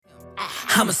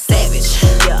I'm a savage.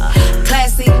 Yeah.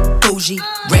 Classy, bougie,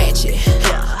 ratchet.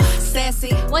 Yeah.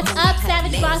 Sassy. What's up,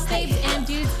 Savage Boss Babes and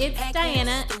dudes? It's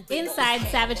Diana inside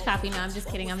Savage Coffee. No, I'm just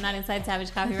kidding. I'm not inside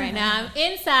Savage Coffee right now. I'm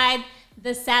inside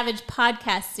the Savage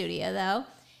Podcast studio, though.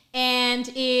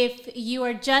 And if you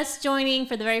are just joining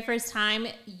for the very first time,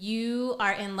 you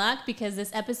are in luck because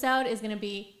this episode is going to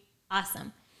be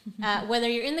awesome. Whether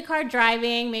you're in the car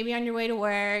driving, maybe on your way to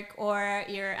work, or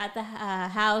you're at the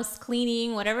house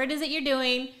cleaning, whatever it is that you're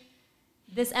doing,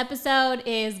 this episode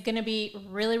is going to be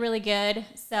really, really good.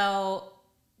 So,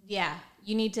 yeah,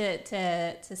 you need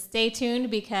to stay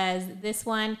tuned because this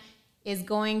one is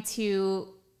going to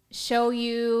show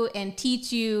you and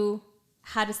teach you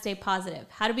how to stay positive,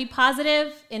 how to be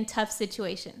positive in tough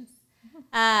situations.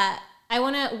 I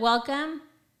want to welcome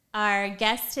our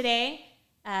guest today.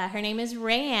 Her name is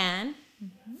Rayanne,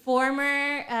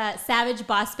 former Savage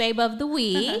Boss Babe of the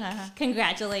Week.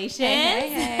 Congratulations.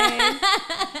 Hey.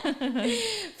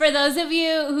 For those of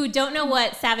you who don't know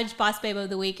what Savage Boss Babe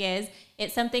of the Week is,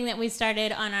 it's something that we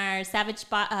started on our Savage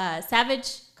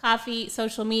Coffee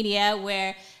social media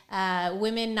where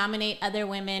women nominate other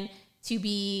women to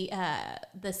be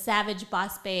the Savage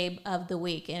Boss Babe of the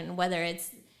Week. And whether it's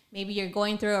maybe you're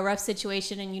going through a rough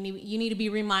situation and you need to be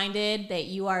reminded that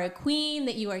you are a queen,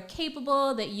 that you are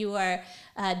capable, that you are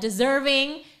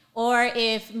deserving, or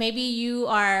if maybe you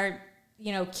are,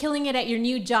 killing it at your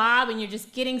new job and you're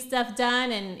just getting stuff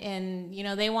done and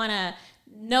they want to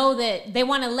know that they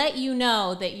want to let you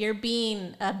know that you're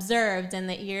being observed and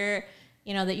that you're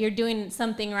doing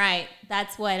something right.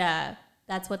 That's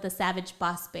what the Savage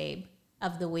Boss Babe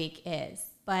of the Week is.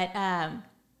 But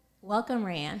welcome,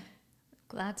 Rayanne.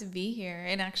 Glad to be here.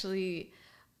 And actually,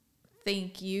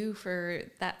 thank you for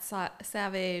that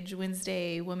Savage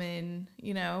Wednesday woman,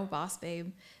 boss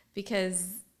babe, because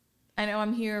I know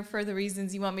I'm here for the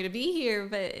reasons you want me to be here,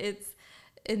 but it's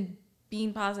in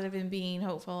being positive and being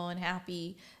hopeful and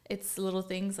happy. It's little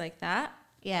things like that.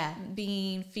 Yeah.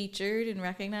 Being featured and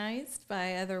recognized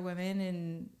by other women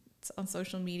and on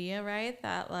social media, right?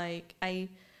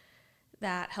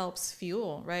 That helps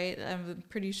fuel, right? I'm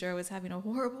pretty sure I was having a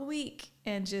horrible week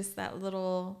and just that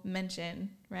little mention,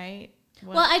 right?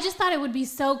 Well, I just thought it would be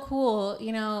so cool,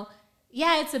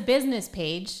 yeah, it's a business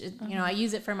page, I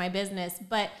use it for my business,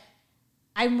 but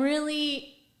I'm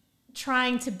really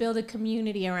trying to build a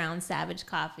community around Savage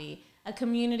Coffee, a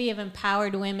community of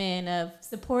empowered women, of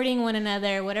supporting one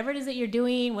another, whatever it is that you're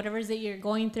doing, whatever it is that you're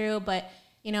going through, but,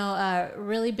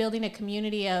 really building a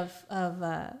community of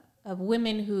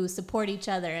women who support each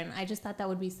other. And I just thought that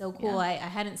would be so cool. Yeah. I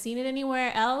hadn't seen it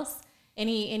anywhere else,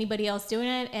 anybody else doing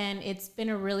it. And it's been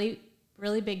a really,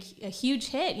 really a huge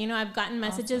hit. I've gotten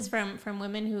messages from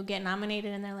women who get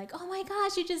nominated and they're like, oh my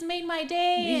gosh, you just made my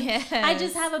day. Yes. I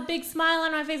just have a big smile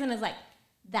on my face. And it's like,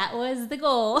 that was the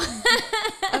goal. Mission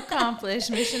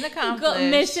accomplished.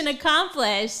 Mission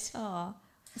accomplished. Aw.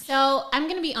 So I'm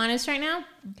going to be honest right now.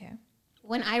 Okay.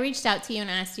 When I reached out to you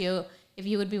and asked you if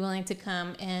you would be willing to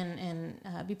come and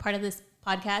be part of this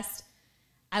podcast,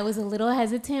 I was a little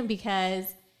hesitant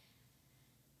because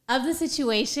of the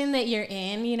situation that you're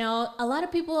in. A lot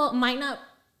of people might not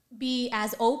be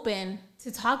as open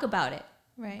to talk about it.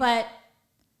 Right. But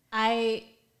I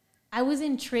was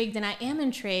intrigued, and I am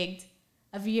intrigued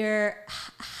of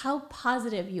how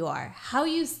positive you are, how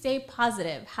you stay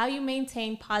positive, how you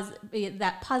maintain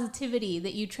that positivity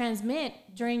that you transmit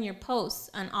during your posts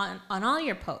on all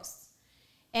your posts.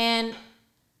 And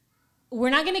we're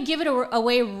not going to give it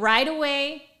away right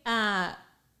away,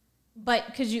 but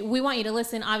because we want you to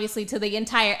listen, obviously, to the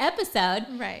entire episode.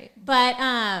 Right. But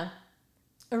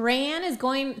Rayanne is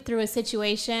going through a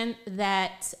situation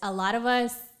that a lot of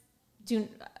us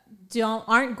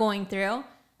aren't going through.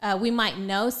 We might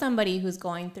know somebody who's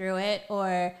going through it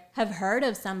or have heard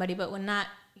of somebody, but would not,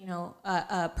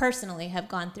 personally have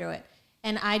gone through it.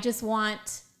 And I just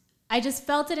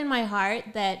felt it in my heart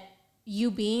that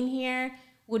you being here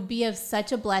would be of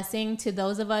such a blessing to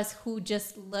those of us who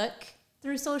just look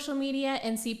through social media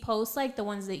and see posts like the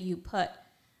ones that you put.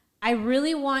 I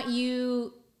really want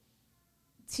you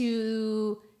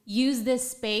to use this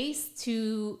space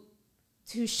to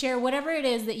share whatever it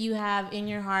is that you have in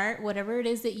your heart, whatever it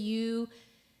is that you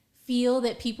feel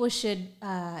that people should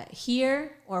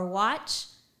hear or watch.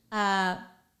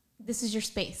 This is your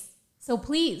space. So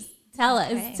please tell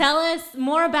us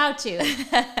more about you.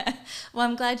 Well,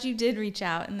 I'm glad you did reach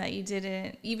out and that you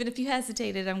didn't, even if you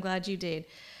hesitated, I'm glad you did.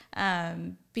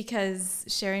 Because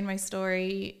sharing my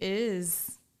story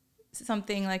is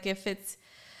something like if it's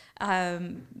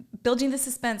building the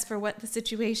suspense for what the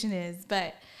situation is,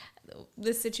 but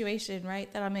this situation,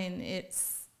 right, that I'm in,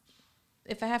 it's,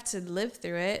 if I have to live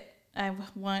through it,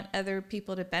 want other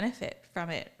people to benefit from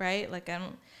it, right? Like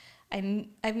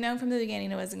I've known from the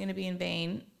beginning it wasn't going to be in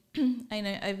vain.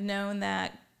 I've known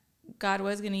that God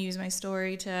was going to use my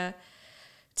story to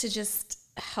just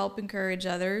help encourage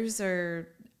others, or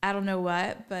I don't know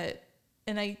what, but,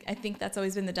 and I think that's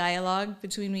always been the dialogue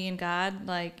between me and God,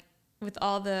 like with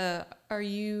all the, are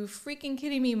you freaking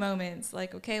kidding me moments?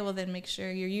 Like, okay, well then make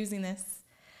sure you're using this,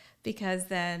 because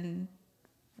then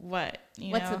what?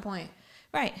 What's the point?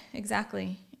 Right,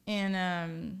 exactly.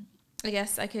 And I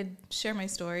guess I could share my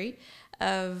story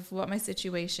of what my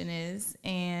situation is.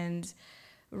 And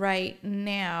right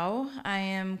now, I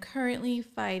am currently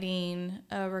fighting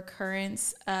a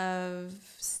recurrence of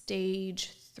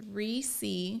stage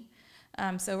 3C.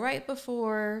 So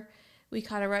we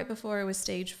caught it right before it was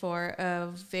stage 4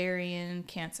 of ovarian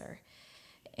cancer.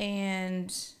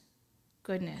 And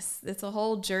goodness, it's a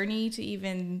whole journey to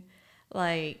even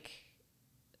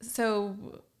so.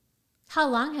 How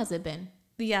long has it been?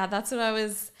 Yeah, that's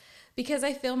what because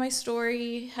I feel my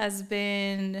story has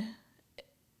been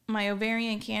my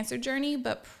ovarian cancer journey,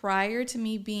 but prior to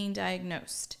me being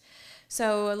diagnosed.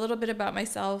 So a little bit about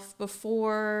myself.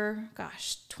 Before,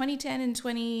 2010 and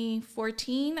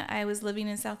 2014, I was living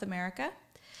in South America.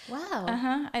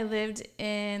 Wow.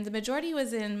 The majority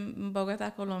was in Bogota,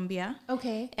 Colombia.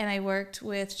 Okay. And I worked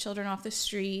with children off the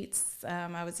streets.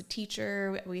 I was a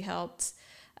teacher. We helped,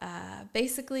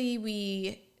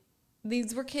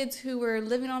 these were kids who were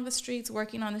living on the streets,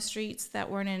 working on the streets, that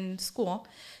weren't in school.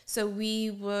 So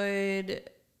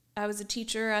I was a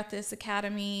teacher at this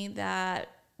academy that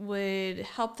would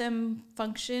help them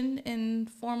function in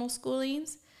formal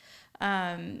schoolings.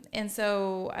 And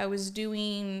so I was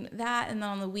doing that, and then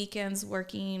on the weekends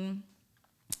working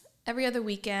every other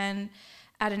weekend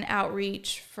at an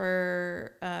outreach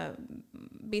for,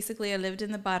 basically I lived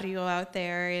in the barrio out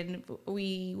there, and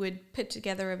we would put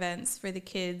together events for the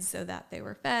kids so that they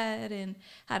were fed and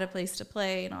had a place to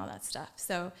play and all that stuff.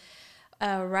 So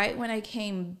right when I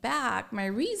came back, my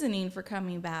reasoning for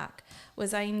coming back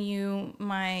was I knew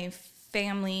my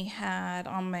family had,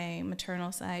 on my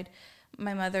maternal side,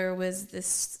 my mother was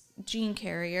this gene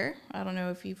carrier. I don't know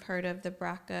if you've heard of the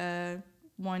BRCA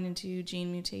 1 and 2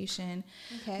 gene mutation.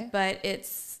 Okay. But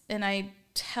I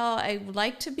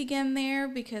like to begin there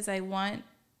because I want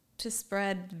to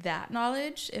spread that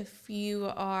knowledge. If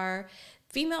you are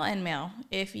female and male,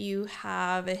 if you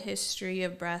have a history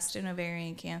of breast and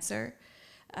ovarian cancer,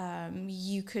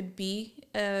 you could be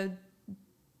a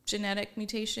genetic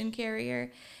mutation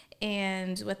carrier.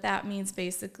 And what that means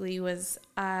basically was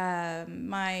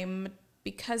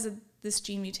because of this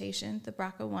gene mutation, the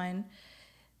BRCA1,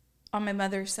 on my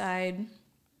mother's side,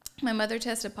 my mother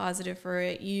tested positive for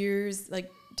it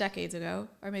decades ago,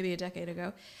 or maybe a decade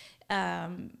ago,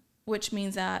 which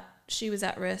means that she was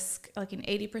at risk, like an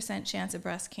 80% chance of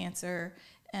breast cancer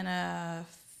and a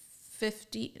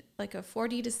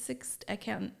 40 to 60, I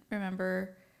can't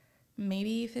remember,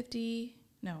 maybe 40%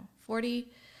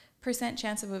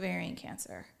 chance of ovarian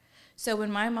cancer. So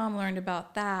when my mom learned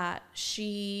about that,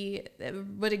 she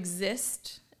would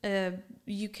exist.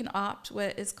 You can opt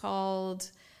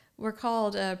we're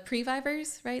called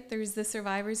previvors, right? There's the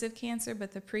survivors of cancer,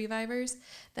 but the previvors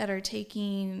that are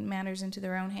taking matters into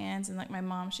their own hands. And like my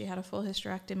mom, she had a full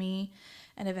hysterectomy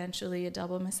and eventually a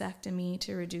double mastectomy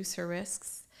to reduce her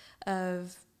risks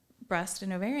of breast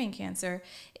and ovarian cancer.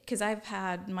 Because I've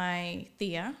had my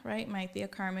Thea, right? My Thea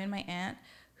Carmen, my aunt,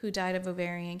 who died of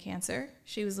ovarian cancer.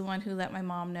 She was the one who let my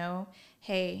mom know,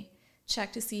 hey,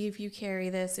 check to see if you carry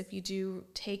this. If you do,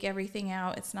 take everything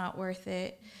out. It's not worth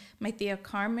it. My Thea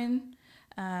Carmen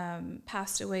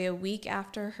passed away a week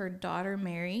after her daughter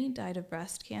Mary died of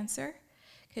breast cancer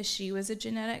because she was a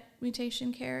genetic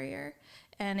mutation carrier.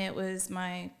 And it was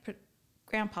my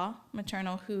grandpa,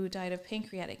 maternal, who died of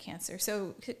pancreatic cancer.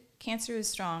 So cancer is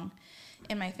strong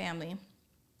in my family.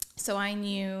 So I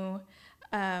knew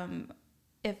I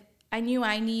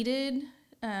needed,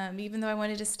 even though I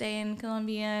wanted to stay in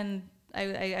Colombia, and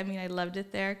I loved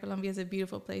it there. Colombia is a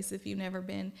beautiful place if you've never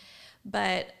been.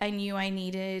 But I knew I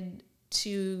needed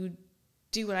to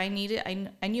do what I needed.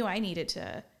 I knew I needed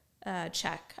to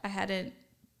check. I hadn't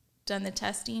done the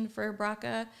testing for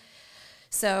BRCA.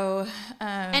 So,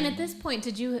 and at this point,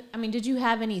 did you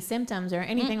have any symptoms or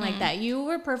anything like that? You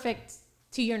were perfect,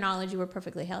 to your knowledge, you were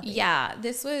perfectly healthy. Yeah,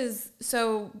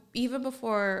 so even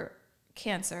before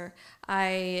cancer,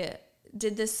 I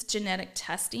did this genetic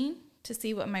testing to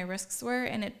see what my risks were,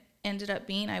 and it ended up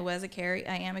being I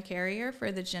am a carrier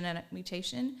for the genetic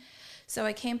mutation. So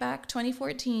I came back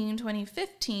 2014,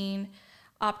 2015,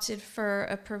 opted for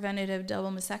a preventative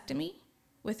double mastectomy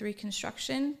with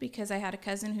reconstruction because I had a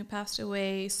cousin who passed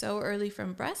away so early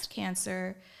from breast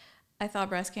cancer. I thought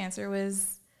breast cancer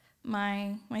was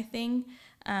my thing.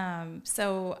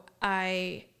 So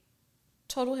I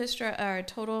total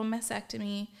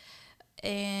mastectomy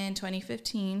in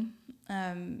 2015.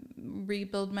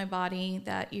 Rebuild my body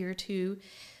that year too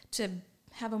to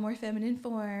have a more feminine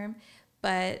form,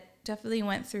 but definitely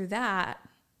went through that.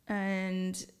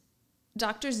 And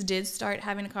doctors did start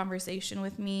having a conversation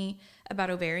with me about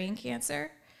ovarian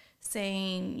cancer,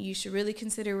 saying you should really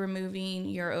consider removing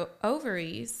your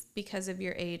ovaries because of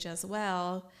your age as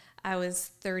well. I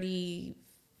was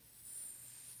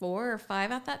 34 or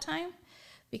 5 at that time.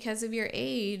 Because of your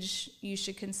age, you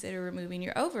should consider removing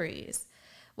your ovaries.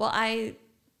 Well, I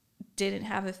didn't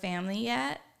have a family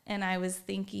yet, and I was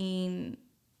thinking,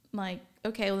 like,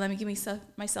 okay, well, let me give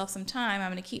myself some time. I'm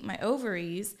going to keep my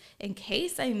ovaries in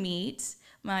case I meet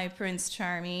my Prince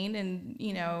Charming and,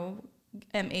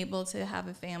 am able to have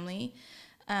a family.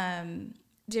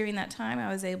 During that time, I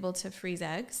was able to freeze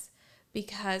eggs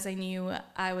because I knew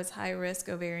I was high risk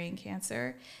ovarian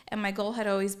cancer. And my goal had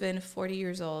always been 40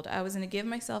 years old. I was going to give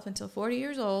myself until 40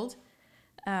 years old.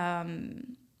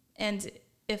 And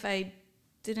if I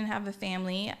didn't have a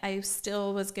family, I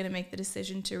still was going to make the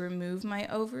decision to remove my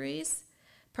ovaries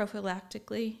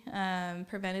prophylactically,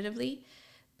 preventatively,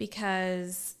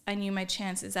 because I knew my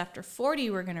chances after 40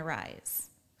 were going to rise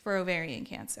for ovarian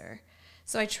cancer.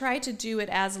 So I tried to do it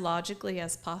as logically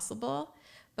as possible.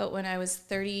 But when I was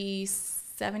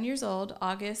 37 years old,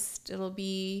 August, it'll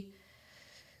be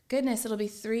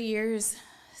 3 years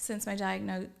since my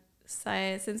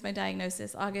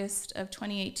diagnosis, August of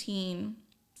 2018,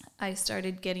 I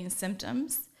started getting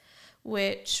symptoms,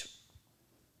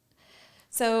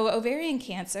 so ovarian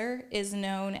cancer is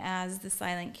known as the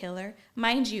silent killer.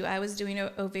 Mind you, I was doing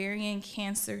ovarian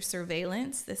cancer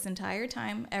surveillance this entire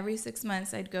time. Every 6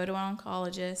 months, I'd go to an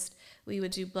oncologist. We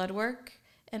would do blood work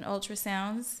and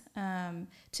ultrasounds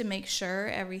to make sure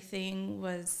everything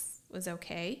was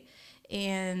okay.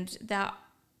 And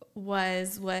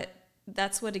that's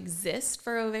what exists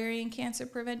for ovarian cancer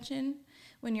prevention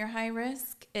when you're high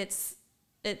risk. It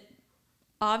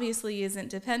obviously isn't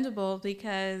dependable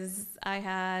because I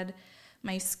had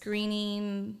my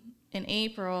screening in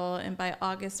April, and by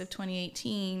August of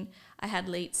 2018, I had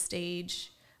late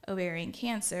stage ovarian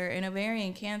cancer. And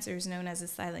ovarian cancer is known as a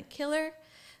silent killer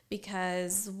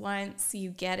because once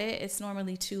you get it, it's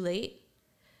normally too late.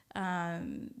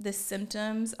 The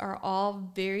symptoms are all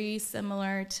very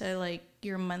similar to like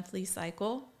your monthly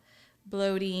cycle: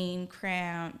 bloating,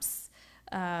 cramps,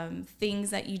 things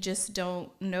that you just don't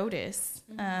notice.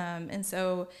 And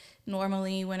so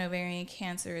normally when ovarian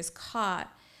cancer is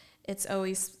caught, it's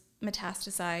always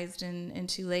metastasized and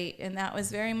too late. And that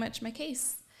was very much my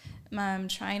case. I'm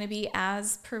trying to be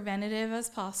as preventative as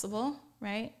possible,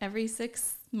 right? Every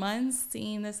 6 months,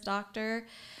 seeing this doctor.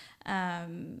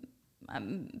 I'm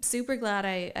super glad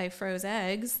I froze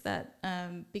eggs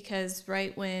because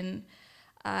right when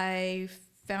I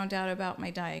found out about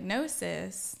my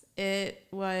diagnosis, it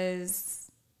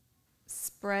was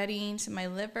spreading to my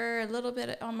liver, a little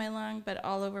bit on my lung, but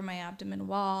all over my abdomen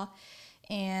wall.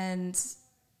 And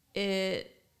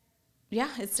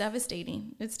it's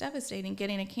devastating. It's devastating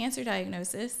getting a cancer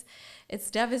diagnosis. It's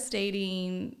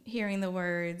devastating hearing the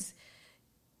words,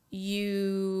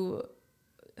 you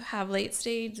have late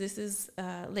stage, this is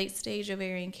late stage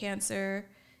ovarian cancer.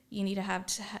 You need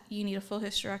a full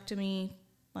hysterectomy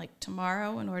like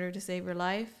tomorrow in order to save your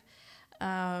life.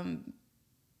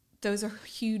 Those are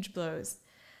huge blows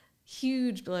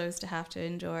to have to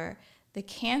endure. The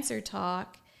cancer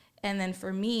talk, and then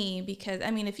for me, because,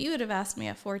 if you would have asked me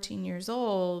at 14 years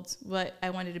old what I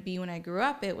wanted to be when I grew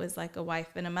up, it was like a wife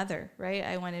and a mother, right?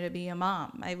 I wanted to be a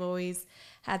mom. I've always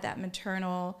had that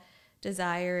maternal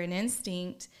desire and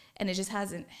instinct, and it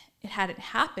hadn't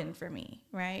happened for me,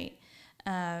 right?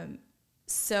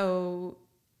 So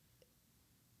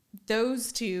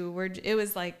those two it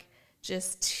was like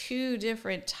just two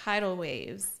different tidal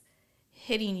waves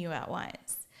hitting you at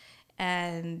once.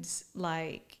 And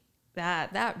like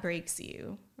that breaks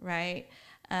you, right?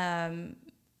 I'm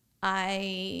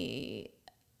a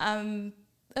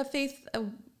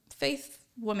faith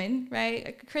woman, right?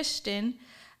 A Christian.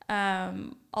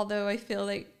 Although I feel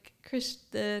like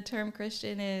the term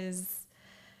Christian is,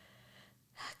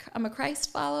 I'm a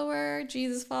Christ follower,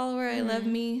 Jesus follower. I love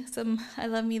me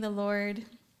the Lord.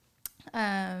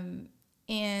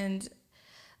 And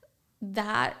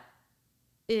that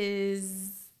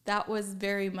was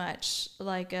very much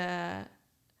like a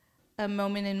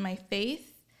moment in my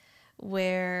faith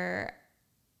where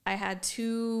I had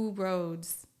two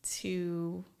roads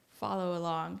to follow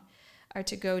along. are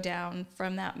to go down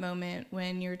from that moment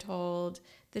when you're told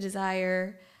the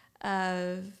desire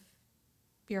of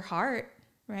your heart,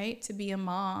 right, to be a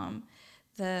mom,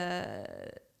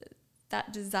 that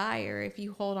desire, if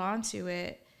you hold on to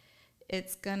it,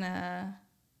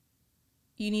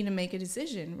 you need to make a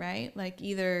decision, right? Like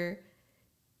either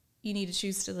you need to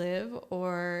choose to live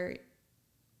or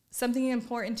something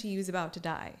important to you is about to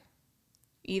die.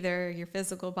 Either your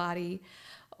physical body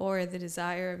or the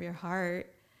desire of your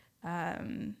heart.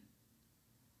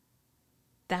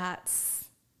 That's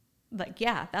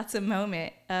a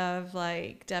moment of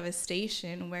like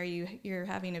devastation where you're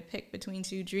having to pick between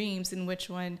two dreams, and which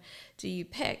one do you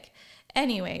pick?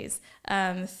 Anyways,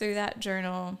 through that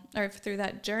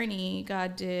journey,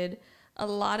 God did a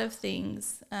lot of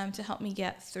things to help me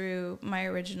get through my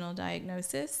original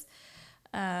diagnosis.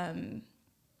 It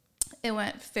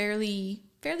went fairly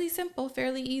simple,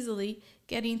 fairly easily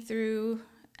getting through.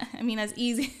 I mean, as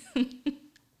easy.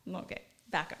 Okay,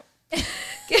 back up.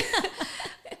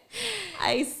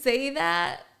 I say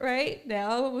that right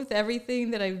now with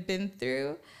everything that I've been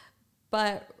through,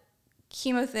 but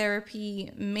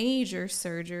chemotherapy, major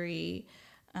surgery,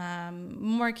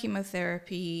 more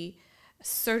chemotherapy,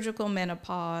 surgical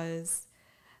menopause,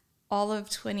 all of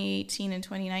 2018 and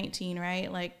 2019,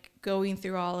 right? Like going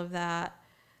through all of that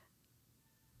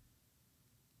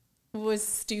was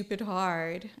stupid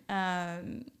hard.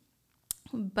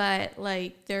 But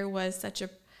like there was such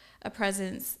a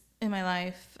presence in my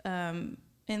life,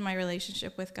 in my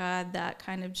relationship with God, that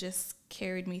kind of just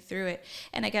carried me through it.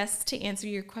 And I guess to answer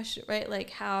your question, right,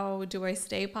 like how do I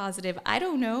stay positive? I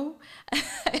don't know.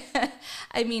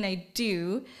 I mean, I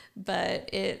do, but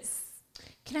it's...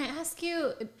 Can I ask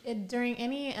you, during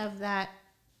any of that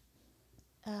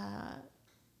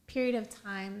period of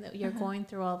time that you're going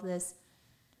through all of this,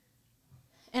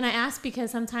 and I ask because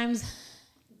sometimes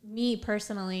me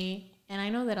personally, and I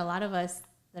know that a lot of us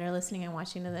that are listening and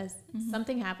watching to this,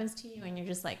 something happens to you and you're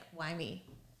just like, why me?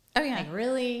 Oh, yeah. Like,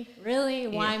 really?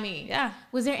 Why me? Yeah.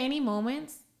 Was there any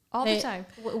moments All the time.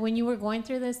 When you were going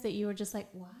through this that you were just like,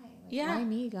 why? Like, Yeah. Why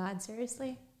me, God?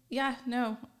 Seriously? Yeah,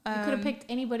 no. You could have picked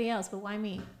anybody else, but why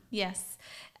me? Yes.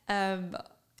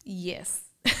 Yes.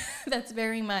 That's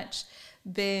very much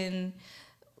been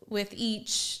with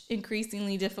each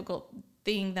increasingly difficult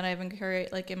thing that I've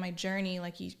incurred, like in my journey,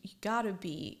 like you gotta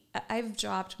be. I've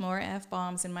dropped more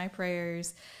F-bombs in my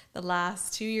prayers the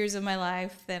last 2 years of my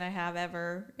life than I have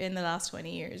ever in the last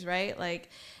 20 years, right? Like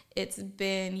it's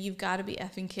been, you've got to be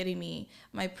effing kidding me.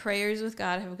 My prayers with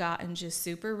God have gotten just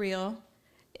super real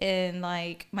in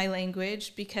like my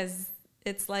language, because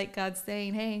it's like God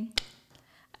saying, hey,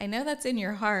 I know that's in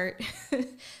your heart,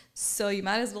 so you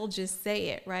might as well just say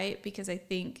it, right? Because I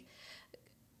think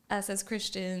us as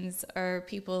Christians are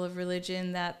people of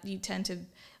religion that you tend to,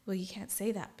 well, you can't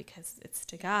say that because it's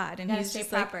to God. And he's just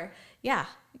proper. Like, yeah.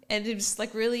 And it's just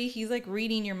like, really, he's like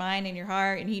reading your mind and your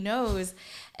heart, and he knows.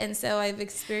 And so I've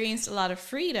experienced a lot of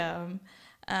freedom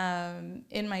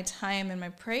in my time, in my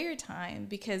prayer time,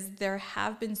 because there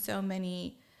have been so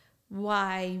many,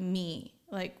 why me?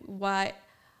 Like, why?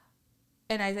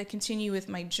 And as I continue with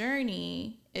my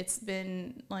journey, it's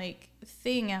been like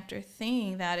thing after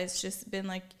thing that it's just been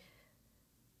like,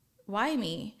 why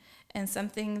me? And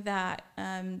something that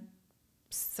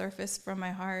surfaced from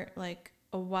my heart like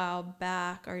a while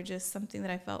back, or just something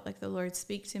that I felt like the Lord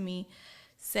speak to me,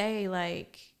 say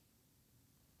like,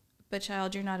 but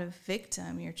child, you're not a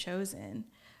victim, you're chosen,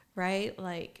 right?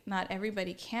 Like not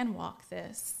everybody can walk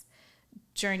this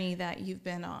journey that you've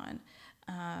been on.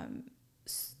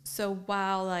 So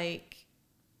while like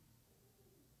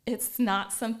it's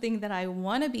not something that I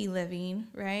want to be living,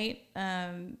 right?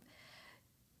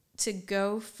 To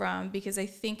go from, because I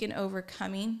think in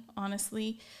overcoming,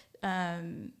 honestly,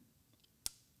 and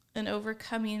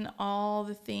overcoming all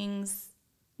the things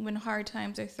when hard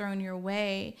times are thrown your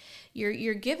way,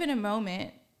 you're given a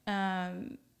moment,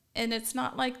 and it's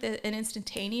not like an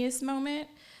instantaneous moment,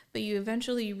 but you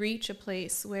eventually reach a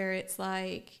place where it's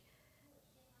like,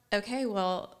 okay,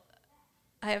 well,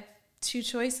 I have two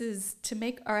choices to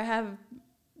make, or I have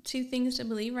two things to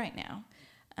believe right now,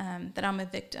 that I'm a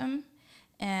victim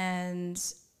and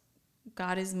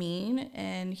God is mean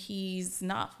and he's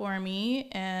not for me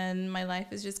and my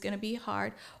life is just going to be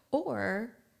hard.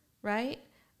 Or, right,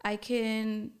 I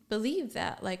can believe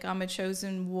that like I'm a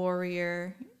chosen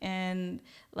warrior and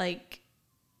like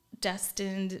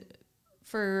destined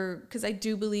for, because I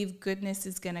do believe goodness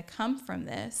is going to come from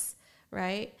this,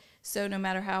 right? So no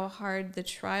matter how hard the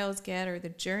trials get or the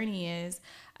journey is,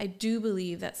 I do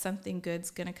believe that something good's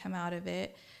going to come out of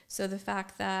it. So the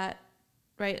fact that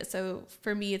right? So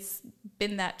for me, it's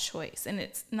been that choice, and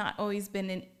it's not always been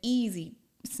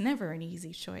it's never an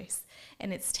easy choice.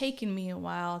 And it's taken me a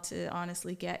while to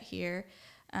honestly get here.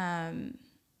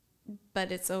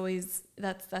 But it's always,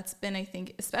 that's been, I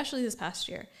think, especially this past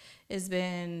year, has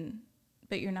been,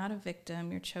 but you're not a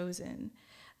victim, you're chosen.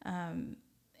 And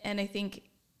I think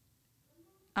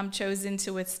I'm chosen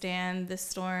to withstand this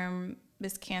storm,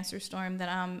 this cancer storm that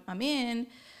I'm in,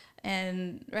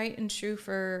 and right and true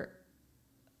for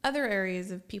other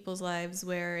areas of people's lives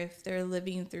where if they're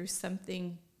living through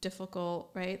something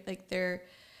difficult, right, like they're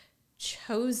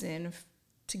chosen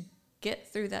to get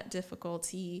through that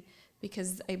difficulty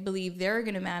because I believe they're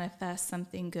going to manifest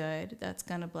something good that's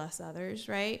going to bless others,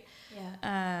 right?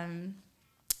 Yeah.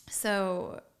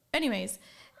 So anyways,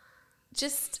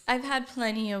 just I've had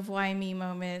plenty of why me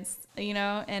moments,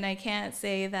 and I can't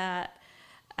say that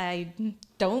I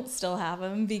don't still have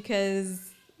them because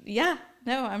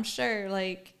I'm sure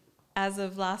like as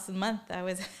of last month I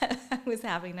was I was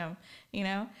having them,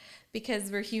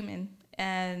 because we're human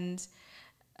and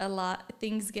a lot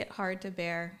things get hard to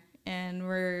bear, and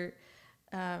we're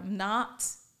not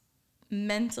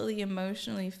mentally,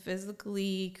 emotionally,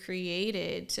 physically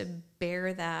created to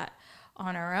bear that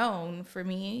on our own. For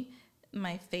me,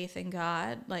 my faith in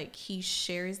God, like he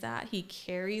shares that, he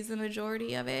carries the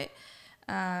majority of it.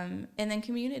 And then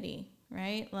community,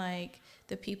 right? Like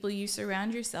the people you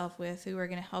surround yourself with who are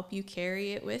going to help you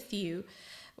carry it with you.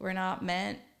 We're not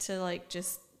meant to like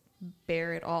just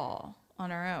bear it all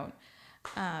on our own.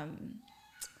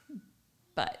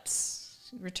 But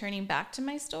returning back to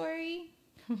my story,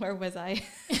 where was I?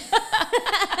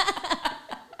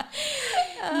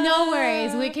 No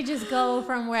worries. We could just go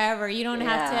from wherever. You don't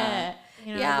have to,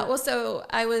 Yeah. Well, so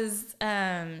I was,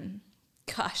 and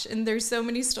there's so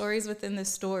many stories within the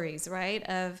stories, right?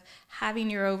 Of having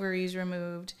your ovaries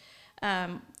removed.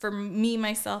 For me,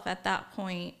 myself at that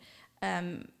point,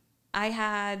 I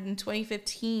had in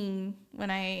 2015,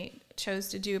 when I chose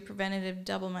to do a preventative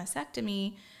double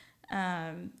mastectomy,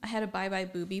 I had a bye-bye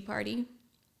boobie party.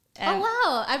 Oh,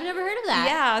 wow. I've never heard of that.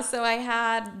 Yeah, so I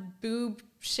had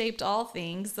boob-shaped all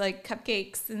things, like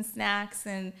cupcakes and snacks,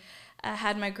 and I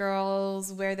had my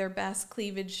girls wear their best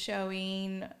cleavage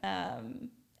showing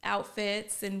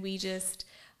outfits, and we just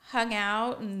hung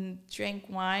out and drank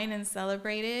wine and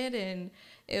celebrated, and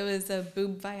it was a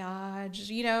boob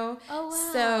voyage, Oh, wow.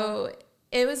 So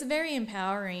it was very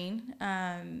empowering,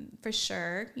 for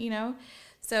sure,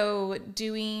 So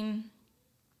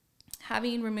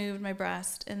having removed my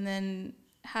breast and then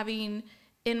having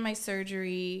in my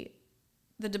surgery,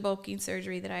 the debulking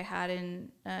surgery that I had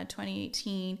in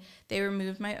 2018, they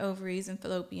removed my ovaries and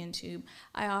fallopian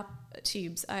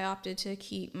tubes. I opted to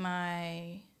keep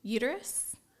my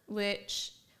uterus,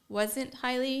 which wasn't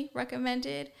highly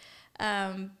recommended,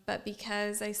 but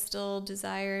because I still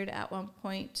desired at one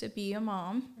point to be a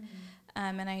mom,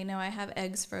 and I know I have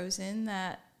eggs frozen,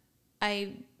 that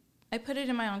I put it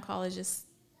in my oncologist's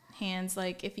hands.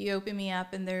 Like, if you open me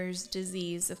up and there's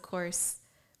disease, of course,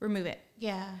 remove it.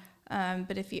 Yeah.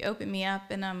 But if you open me up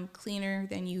and I'm cleaner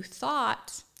than you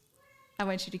thought, I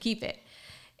want you to keep it.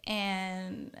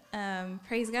 And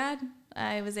praise God,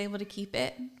 I was able to keep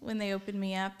it. When they opened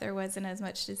me up, there wasn't as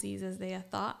much disease as they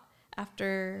had thought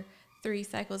after 3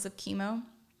 cycles of chemo.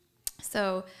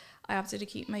 So I opted to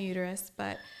keep my uterus.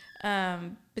 But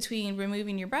between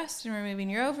removing your breast and removing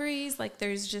your ovaries, like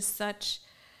there's just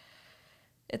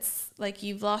it's like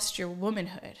you've lost your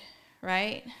womanhood,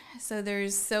 right? So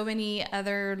there's so many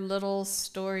other little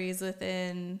stories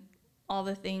within all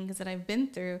the things that I've been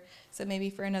through. So maybe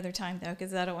for another time, though,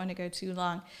 because I don't want to go too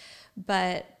long.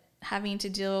 But having to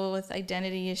deal with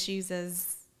identity issues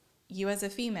as you as a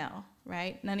female,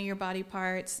 right? None of your body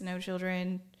parts, no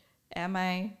children. Am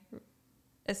I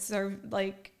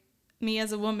like me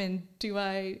as a woman? Do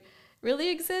I really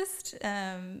exist?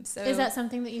 So is that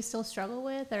something that you still struggle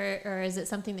with, or is it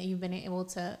something that you've been able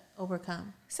to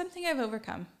overcome? Something I've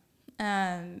overcome,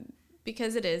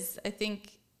 because it is, I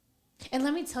think. And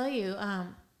let me tell you,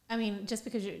 I mean, just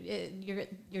because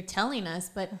you're telling us,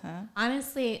 but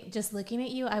honestly, just looking at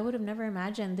you, I would have never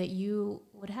imagined that you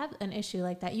would have an issue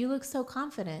like that. You look so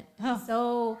confident,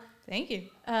 so thank you.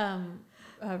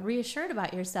 Reassured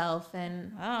about yourself,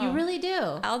 and you really do.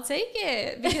 I'll take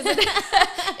it, because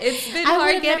it's been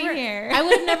hard getting here. I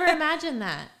would have never imagined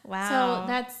that. Wow. So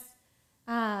that's,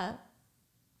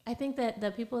 I think that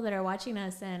the people that are watching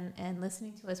us and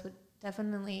listening to us would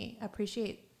definitely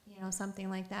appreciate, something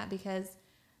like that, because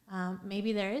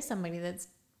maybe there is somebody that's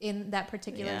in that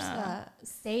particular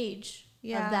stage of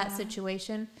that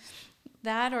situation.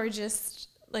 That, or just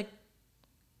like,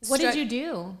 what did you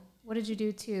do? What did you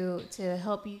do to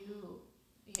help you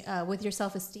with your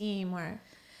self-esteem or?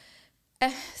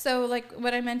 So like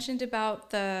what I mentioned about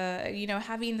the,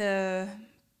 having the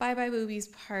Bye Bye Boobies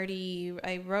party,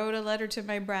 I wrote a letter to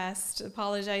my breast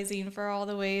apologizing for all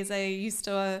the ways I used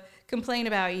to complain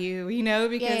about you,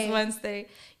 because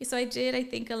so I did, I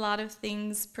think, a lot of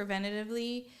things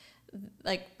preventatively,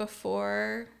 like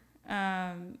before,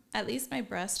 at least my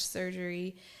breast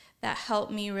surgery, that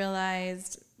helped me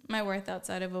realize my worth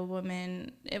outside of a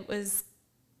woman. It was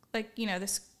like,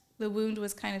 the wound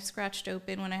was kind of scratched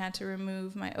open when I had to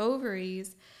remove my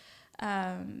ovaries.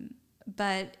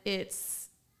 But it's,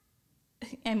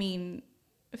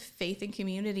 faith and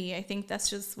community. I think that's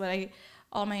just what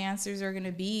all my answers are going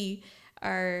to be,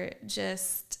 are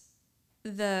just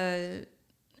the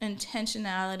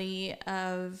intentionality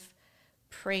of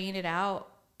praying it out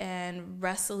and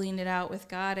wrestling it out with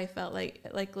God. I felt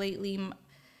like lately,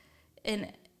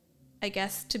 and I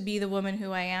guess to be the woman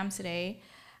who I am today,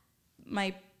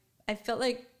 I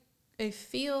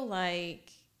feel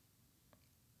like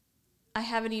I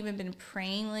haven't even been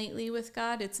praying lately with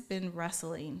God. It's been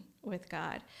wrestling with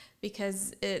God,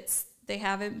 because they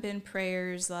haven't been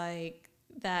prayers like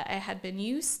that I had been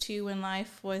used to when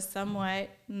life was somewhat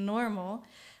normal.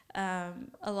 A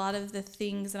lot of the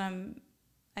things that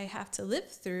I have to live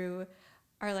through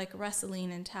are like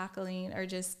wrestling and tackling, are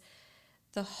just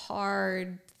the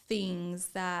hard things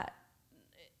that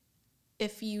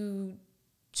if you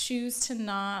choose to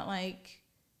not like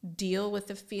deal with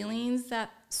the feelings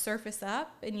that surface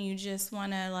up, and you just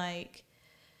want to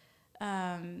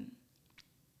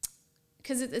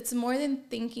because it's more than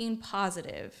thinking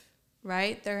positive,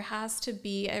 right? There has to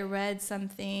be, I read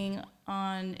something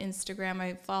on Instagram,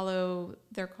 I follow,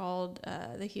 they're called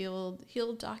the Heal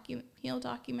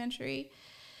documentary,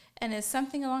 and it's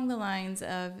something along the lines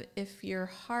of, if your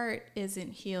heart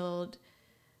isn't healed,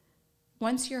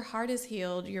 once your heart is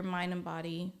healed, your mind and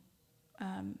body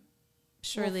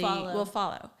surely will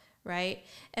follow, right?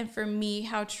 And for me,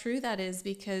 how true that is,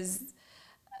 because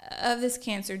of this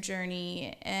cancer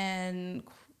journey and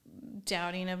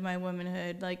doubting of my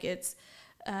womanhood, like it's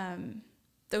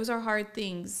those are hard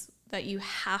things that you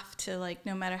have to, like,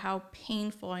 no matter how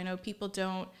painful. I know people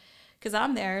don't, because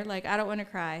I'm there, like, I don't want to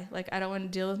cry, like, I don't want to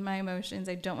deal with my emotions,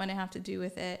 I don't want to have to do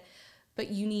with it, but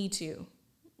you need to,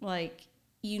 like,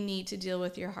 you need to deal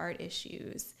with your heart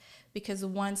issues, because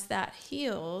once that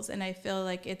heals, and I feel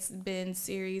like it's been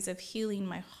series of healing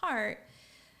my heart,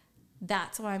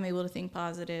 that's why I'm able to think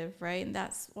positive, right? And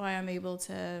that's why I'm able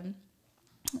to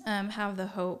have the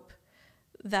hope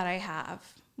that I have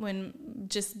when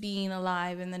just being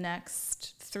alive in the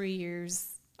next 3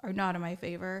 years are not in my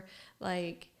favor.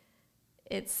 Like,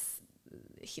 it's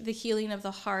the healing of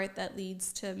the heart that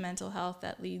leads to mental health,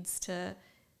 that leads to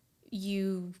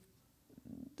your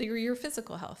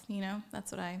physical health,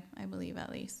 That's what I believe,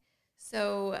 at least.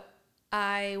 So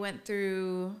I went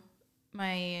through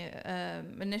my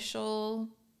initial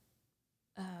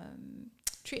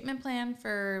treatment plan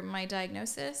for my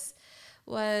diagnosis,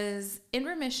 was in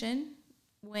remission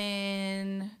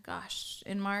when,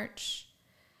 in March,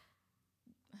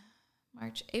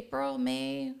 April,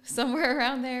 May, somewhere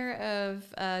around there of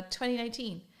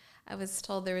 2019. I was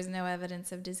told there was no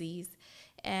evidence of disease,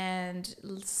 and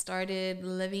started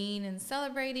living and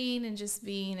celebrating and just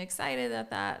being excited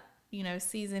that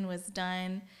season was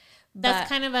done. That's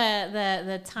kind of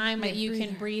the time that you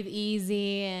can breathe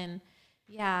easy, and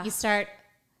you start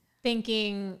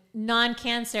thinking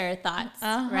non-cancer thoughts,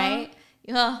 right?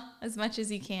 Well, as much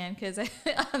as you can, because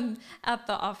I'm at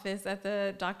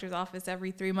the doctor's office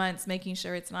every 3 months, making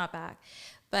sure it's not back.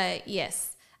 But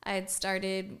yes, I had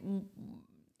started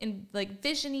in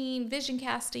vision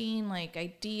casting,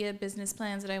 business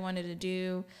plans that I wanted to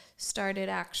do, started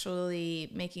actually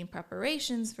making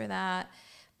preparations for that.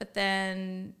 But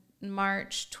then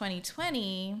March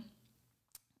 2020,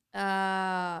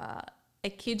 I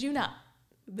kid you not,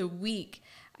 the week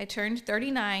I turned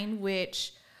 39,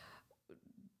 which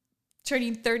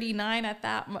turning 39 at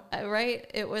that, right?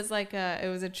 It was it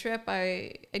was a trip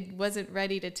I wasn't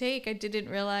ready to take. I didn't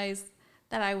realize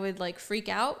that I would freak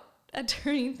out at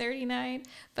turning 39,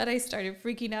 but I started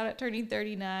freaking out at turning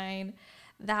 39.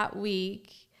 That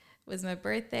week was my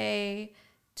birthday.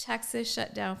 Texas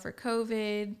shut down for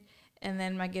COVID. And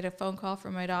then I get a phone call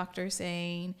from my doctor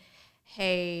saying,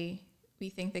 hey, we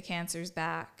think the cancer's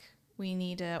back. We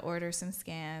need to order some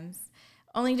scans.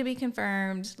 Only to be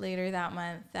confirmed later that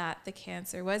month that the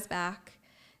cancer was back.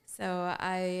 So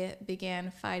I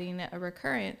began fighting a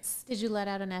recurrence. Did you let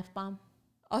out an F-bomb?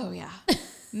 Oh, yeah.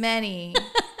 Many.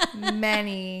 This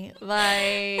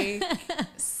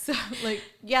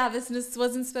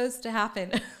wasn't supposed to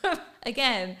happen.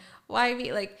 Again, why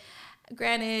be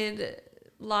granted,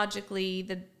 logically,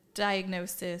 the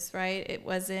diagnosis, right? It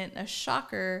wasn't a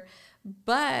shocker,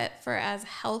 but for as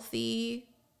healthy,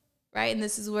 right? And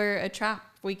this is where a trap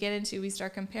we get into. We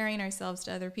start comparing ourselves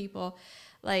to other people.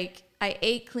 Like, I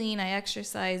ate clean, I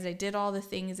exercised, I did all the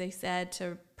things they said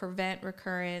to prevent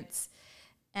recurrence,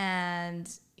 and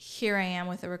here I am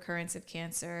with a recurrence of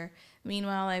cancer.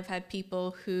 Meanwhile, I've had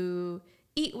people who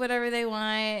eat whatever they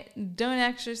want, don't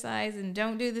exercise, and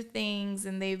don't do the things,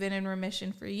 and they've been in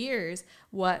remission for years.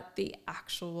 What the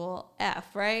actual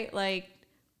F, right? Like,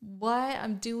 what?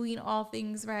 I'm doing all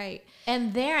things right.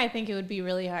 And there, I think it would be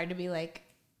really hard to be like,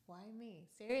 why me?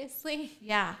 Seriously?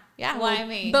 Yeah. Why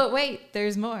me? But wait,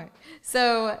 there's more.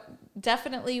 So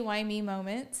definitely why me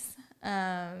moments.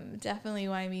 Definitely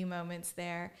why me moments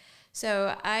there.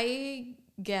 So I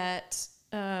get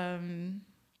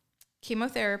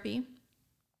chemotherapy.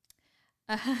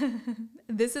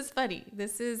 This is funny.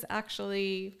 This is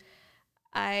actually,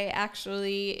 I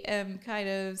actually am kind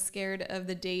of scared of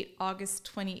the date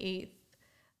August 28th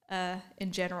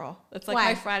in general. It's like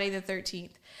Why? my Friday the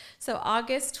 13th. So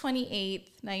August 28th,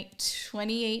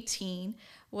 2018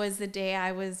 was the day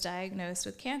I was diagnosed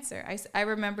with cancer. I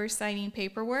remember signing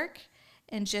paperwork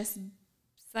and just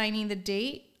signing the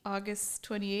date, August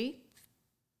 28th,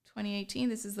 2018.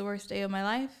 This is the worst day of my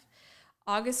life.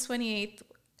 August 28th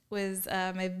was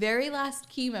my very last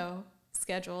chemo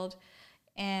scheduled.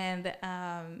 And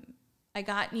I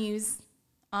got news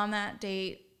on that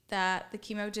date that the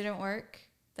chemo didn't work,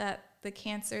 that the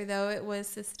cancer, though it was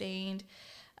sustained,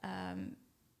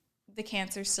 the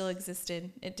cancer still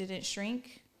existed. It didn't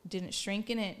shrink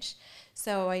an inch.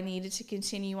 So I needed to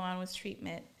continue on with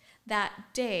treatment. That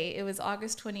day, it was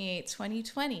August 28th,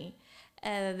 2020.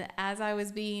 And as I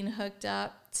was being hooked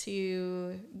up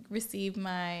to receive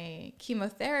my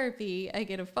chemotherapy, I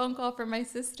get a phone call from my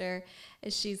sister,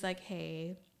 and she's like,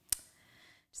 hey,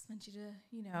 just want you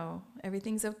to,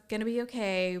 everything's going to be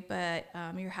okay, but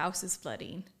your house is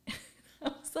flooding. I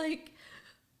was like,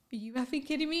 are you effing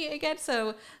kidding me again?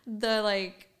 So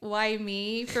the why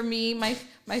me? For me,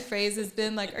 my phrase has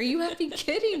been like, are you effing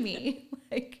kidding me?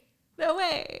 Like, no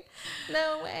way.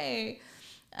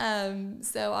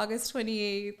 So August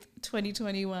 28th,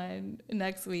 2021,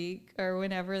 next week, or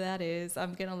whenever that is,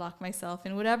 I'm going to lock myself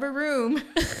in whatever room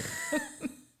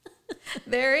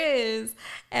there is,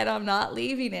 and I'm not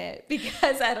leaving it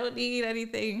because I don't need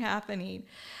anything happening.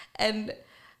 And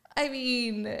I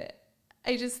mean,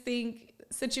 I just think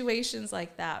situations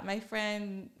like that, my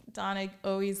friend Donna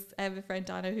I have a friend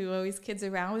Donna who always kids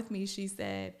around with me. She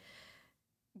said,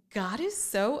 God is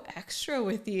so extra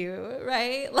with you,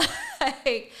 right?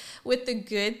 Like with the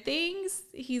good things,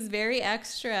 he's very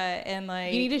extra, and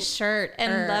like You need a shirt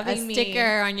and or loving a me.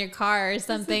 sticker on your car or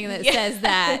something that Yes. says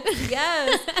that.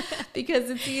 Yes, because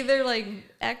it's either like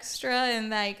extra and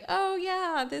like, oh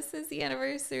yeah, this is the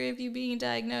anniversary of you being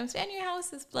diagnosed and your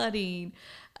house is flooding.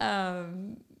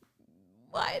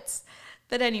 What?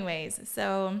 But anyways,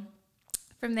 so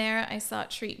from there, I sought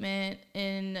treatment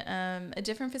in a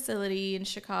different facility in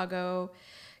Chicago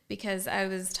because I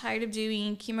was tired of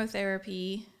doing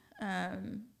chemotherapy. I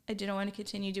didn't want to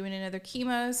continue doing another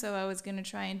chemo, so I was going to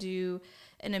try and do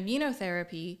an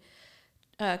immunotherapy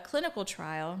clinical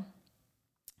trial,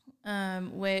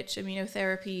 which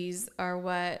immunotherapies are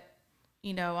what,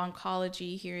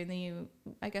 oncology here in the,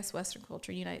 Western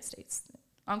culture, United States,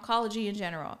 oncology in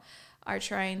general, are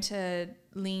trying to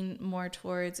lean more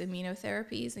towards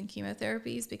immunotherapies and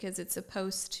chemotherapies because it's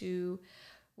supposed to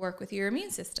work with your immune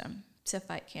system to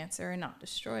fight cancer and not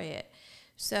destroy it.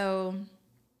 So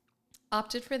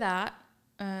opted for that.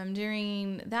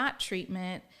 During that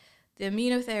treatment, the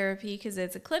immunotherapy, because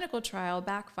it's a clinical trial,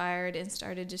 backfired and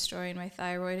started destroying my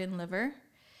thyroid and liver.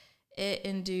 It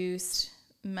induced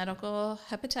medical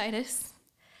hepatitis.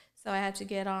 So I had to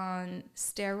get on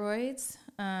steroids,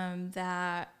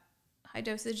 high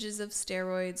dosages of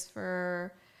steroids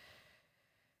for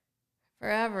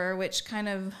forever, which kind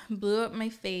of blew up my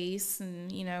face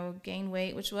and, gained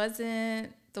weight, which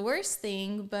wasn't the worst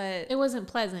thing, but It wasn't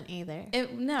pleasant either.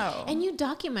 no. And you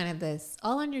documented this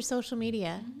all on your social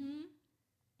media. Mm-hmm.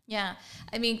 Yeah.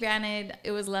 I mean, granted,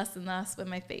 it was less and less, but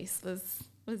my face was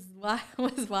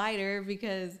wider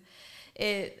because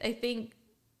I think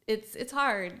it's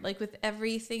hard, like with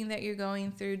everything that you're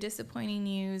going through, disappointing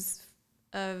news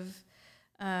of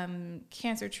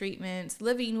cancer treatments,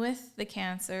 living with the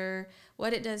cancer,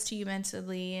 what it does to you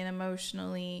mentally and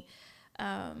emotionally,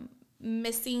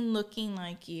 missing looking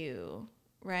like you,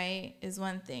 right, is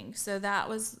one thing. So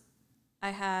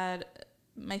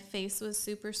my face was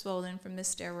super swollen from the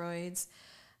steroids.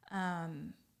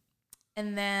 And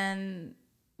then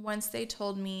once they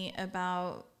told me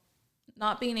about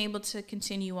not being able to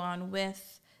continue on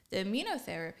with the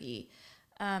immunotherapy,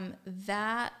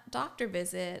 that doctor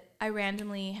visit, I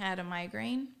randomly had a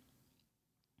migraine.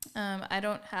 I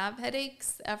don't have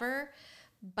headaches ever,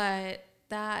 but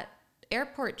that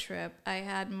airport trip, I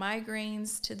had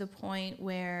migraines to the point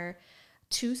where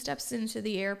 2 steps into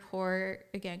the airport,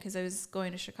 again, because I was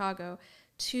going to Chicago,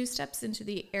 2 steps into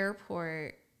the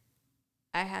airport,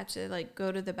 I had to like go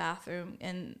to the bathroom,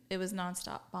 and it was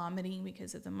nonstop vomiting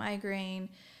because of the migraine.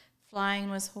 Flying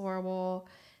was horrible.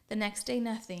 The next day,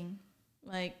 nothing,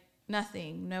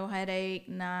 no headache,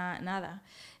 nada.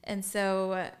 And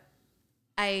so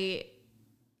I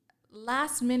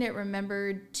last minute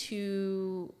remembered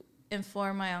to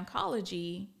inform my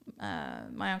oncologist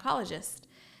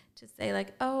to say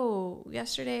like, oh,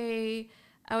 yesterday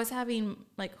I was having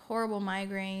like horrible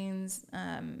migraines.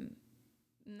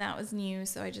 That was new,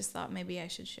 so I just thought maybe I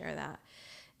should share that.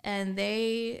 And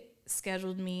they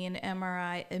scheduled me an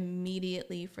MRI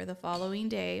immediately for the following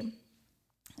day.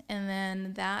 And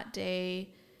then that day,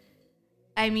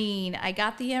 I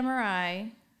got the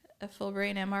MRI, a full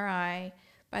brain MRI.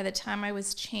 By the time I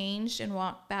was changed and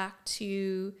walked back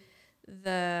to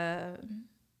the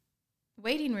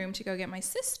waiting room to go get my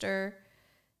sister,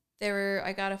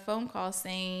 I got a phone call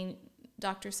saying,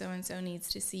 Dr. So-and-so needs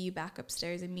to see you back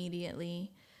upstairs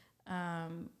immediately.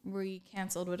 We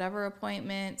canceled whatever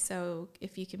appointment, so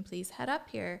if you can please head up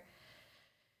here.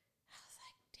 I was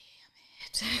like,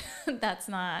 damn it. That's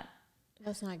not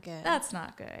good. That's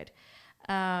not good.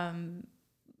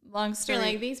 Long story. You're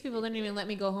like, these people didn't even let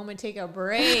me go home and take a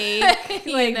break.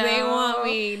 Like, they want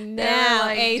me now,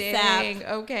 like, ASAP. Dang,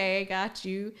 okay, I got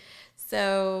you.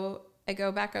 So I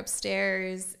go back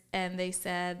upstairs, and they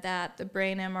said that the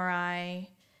brain MRI,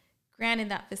 granted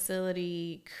that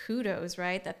facility, kudos,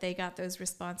 right, that they got those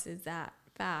responses that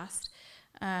fast.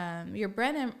 Your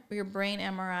brain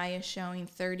MRI is showing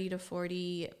 30 to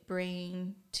 40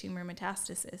 brain tumor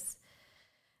metastasis.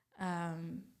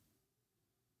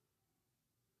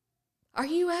 Are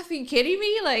you effing kidding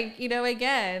me? Like,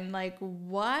 again, like,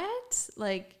 what?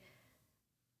 Like,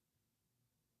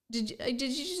 did you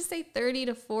just say 30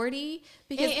 to 40?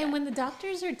 Because and when the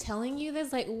doctors are telling you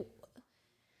this, like,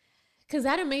 because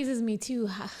that amazes me too.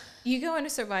 You go into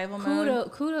survival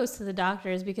mode. Kudos to the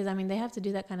doctors, because they have to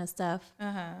do that kind of stuff.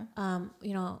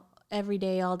 Every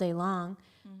day, all day long.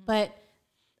 Mm-hmm. But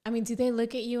do they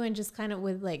look at you and just kind of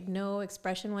with like no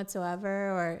expression whatsoever,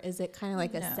 or is it kind of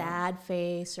like a sad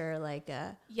face or like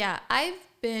a? Yeah, I've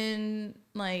been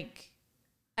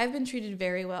treated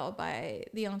very well by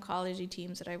the oncology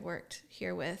teams that I've worked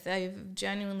here with. I've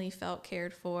genuinely felt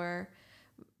cared for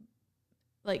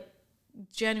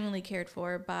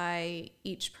by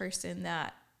each person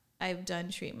that I've done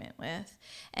treatment with.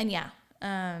 And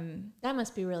that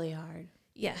must be really hard.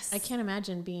 Yes. I can't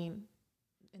imagine being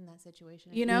in that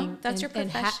situation. That's your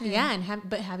profession.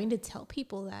 But having to tell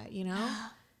people that,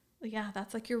 Yeah,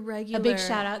 that's like your regular. A big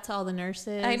shout out to all the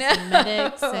nurses I know. and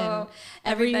medics and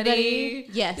everybody.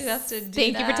 Yes.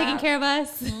 Thank you for taking care of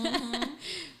us. Mm-hmm.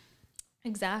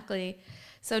 Exactly.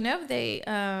 So no,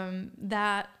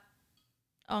 that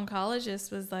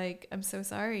oncologist was like, I'm so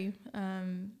sorry.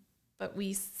 But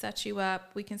we set you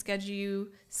up. We can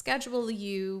schedule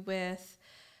you with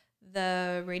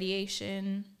the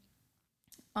radiation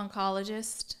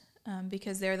oncologist,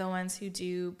 because they're the ones who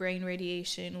do brain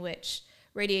radiation, which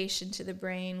radiation to the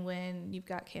brain when you've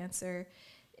got cancer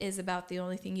is about the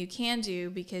only thing you can do,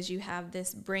 because you have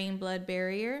this brain-blood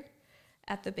barrier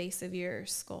at the base of your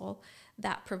skull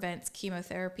that prevents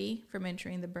chemotherapy from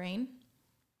entering the brain.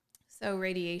 So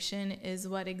radiation is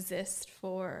what exists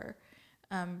for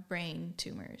brain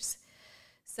tumors.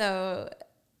 So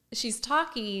she's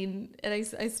talking, and I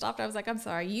stopped. I was like, I'm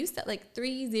sorry. You said like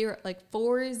 40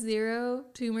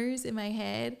 tumors in my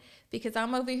head, because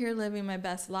I'm over here living my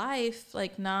best life.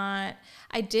 I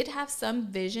did have some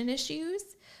vision issues,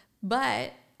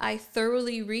 but I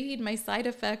thoroughly read my side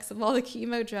effects of all the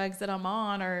chemo drugs that I'm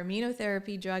on or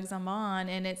immunotherapy drugs I'm on,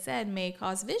 and it said may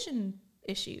cause vision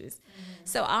issues. Mm-hmm.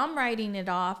 So I'm writing it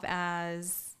off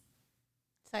as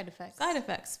side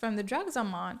effects from the drugs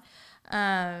I'm on.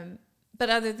 But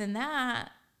other than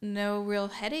that, no real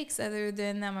headaches other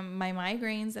than my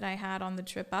migraines that I had on the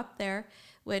trip up there,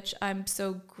 which I'm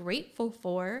so grateful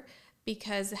for,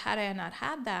 because had I not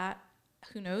had that,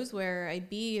 who knows where I'd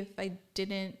be if I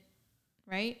didn't,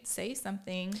 say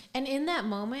something. And in that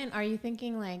moment, are you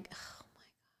thinking like, oh my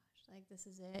gosh, like this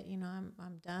is it,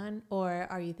 I'm done? Or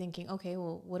are you thinking, okay,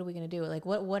 well, what are we going to do? Like,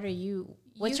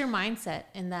 what's your mindset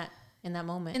in that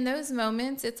moment? In those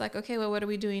moments, it's like, okay, well, what are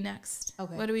we doing next?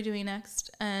 Okay. What are we doing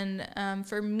next? And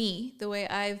for me, the way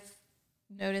I've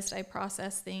noticed I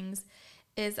process things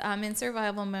is I'm in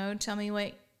survival mode. Tell me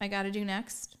what I got to do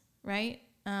next, right?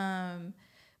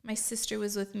 My sister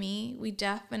was with me. We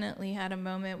definitely had a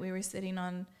moment. We were sitting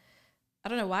on, I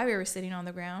don't know why we were sitting on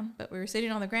the ground, but we were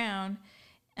sitting on the ground,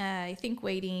 I think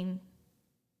waiting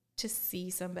to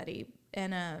see somebody.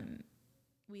 And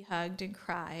we hugged and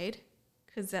cried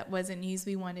because that wasn't news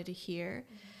we wanted to hear.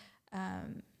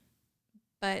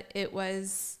 But it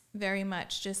was very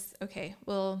much just, okay,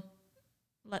 well,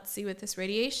 let's see what this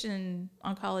radiation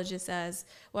oncologist says,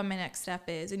 what my next step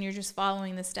is. And you're just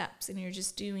following the steps and you're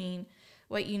just doing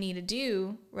what you need to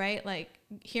do, right? Like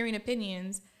hearing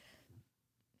opinions,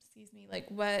 like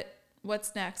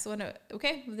what's next?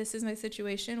 Okay, this is my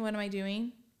situation. What am I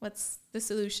doing? What's the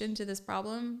solution to this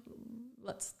problem?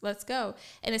 Let's go.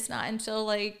 And it's not until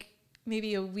like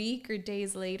maybe a week or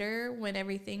days later when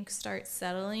everything starts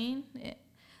settling,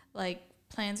 like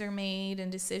plans are made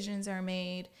and decisions are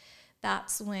made.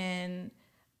 That's when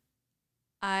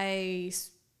I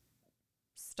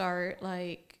start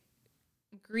like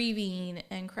grieving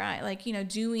and crying, like,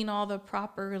 doing all the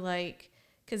proper, like,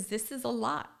 because this is a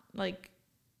lot, like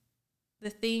the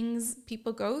things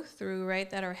people go through, right,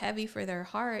 that are heavy for their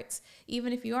hearts,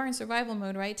 even if you are in survival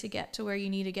mode, right, to get to where you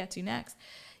need to get to next,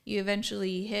 you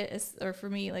eventually hit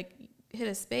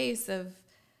a space of,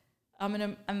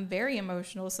 I'm very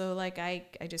emotional, so like I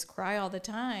just cry all the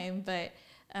time. But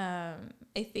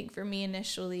I think for me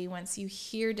initially, once you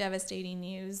hear devastating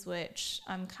news, which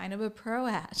I'm kind of a pro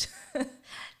at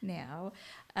now,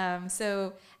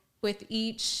 so with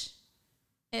each,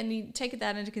 and you take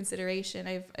that into consideration,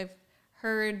 I've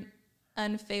heard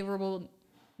unfavorable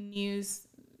news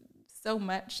so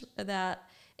much that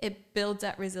it builds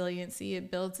that resiliency, it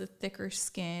builds a thicker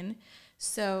skin.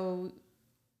 So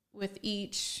with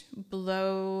each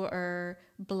blow or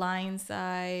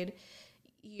blindside,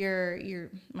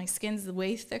 my skin's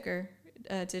way thicker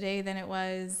today than it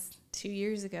was 2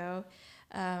 years ago.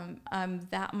 I'm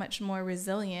that much more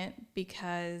resilient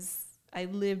because I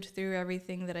lived through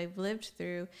everything that I've lived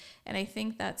through. And I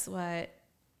think that's what,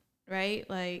 right?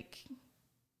 Like,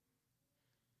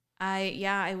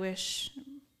 I wish,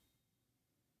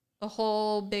 a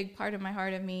whole big part of my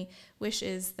heart of me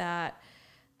wishes that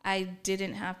I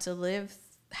didn't have to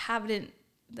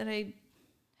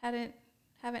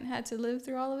haven't had to live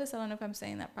through all of this. I don't know if I'm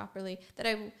saying that properly. That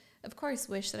I, of course,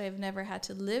 wish that I've never had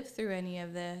to live through any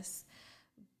of this.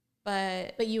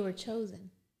 But you were chosen,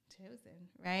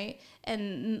 right?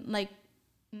 And like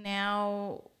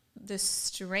now, the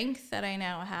strength that I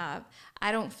now have,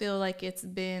 I don't feel like it's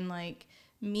been like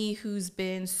me who's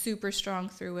been super strong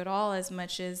through it all, as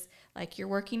much as like you're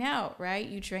working out, right?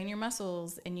 You train your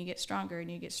muscles and you get stronger and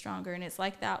you get stronger. And it's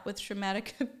like that with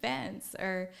traumatic events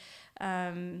or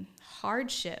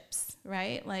hardships,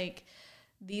 right? Like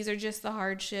these are just the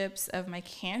hardships of my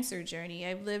cancer journey.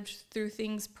 I've lived through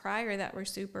things prior that were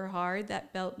super hard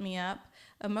that built me up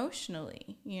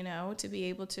emotionally, to be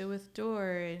able to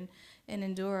endure and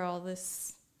endure all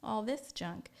this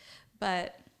junk.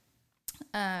 But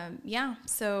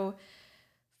so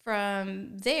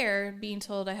from there, being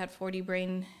told I had 40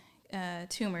 brain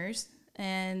tumors,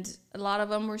 and a lot of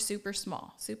them were super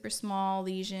small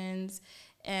lesions,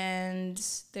 and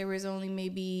there was only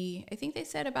maybe, I think they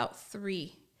said about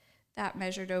 3 that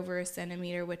measured over a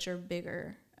centimeter, which are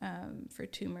bigger for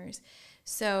tumors.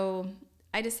 So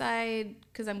I decide,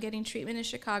 because I'm getting treatment in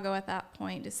Chicago at that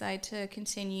point, decide to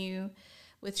continue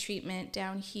with treatment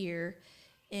down here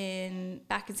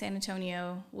back in San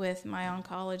Antonio with my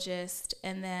oncologist,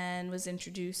 and then was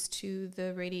introduced to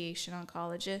the radiation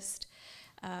oncologist.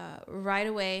 Right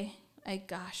away,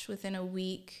 within a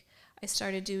week, I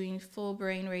started doing full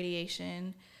brain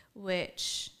radiation,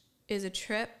 which is a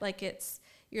trip. Like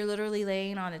you're literally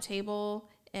laying on a table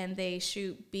and they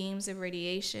shoot beams of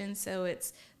radiation. So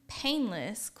it's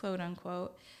painless, quote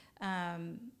unquote.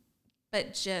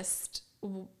 But just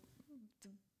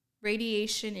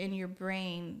radiation in your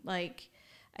brain, like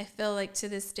I feel like to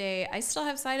this day I still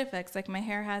have side effects. Like my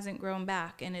hair hasn't grown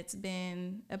back, and it's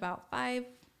been about 5-6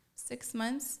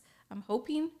 months. I'm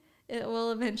hoping it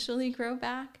will eventually grow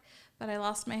back, but I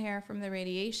lost my hair from the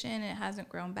radiation. It hasn't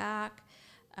grown back.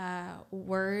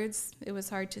 Words, it was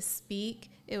hard to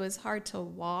speak, it was hard to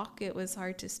walk, it was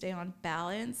hard to stay on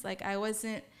balance. Like I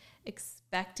wasn't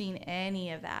expecting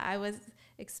any of that. I was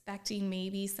expecting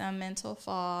maybe some mental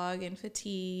fog and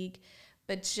fatigue,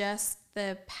 but just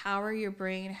the power your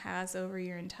brain has over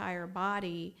your entire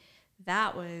body,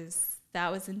 that was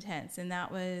intense. And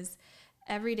that was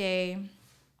every day,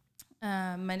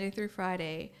 Monday through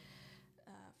Friday,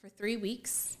 for 3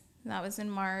 weeks. That was in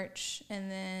March.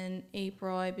 And then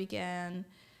April, I began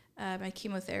my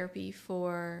chemotherapy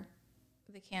for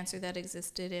the cancer that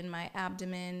existed in my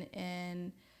abdomen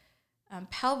and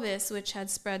pelvis, which had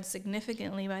spread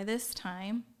significantly by this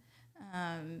time.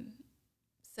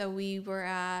 So we were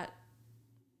at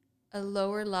a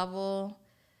lower level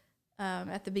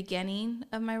at the beginning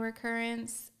of my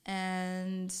recurrence,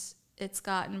 and it's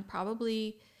gotten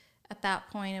probably at that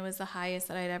point, it was the highest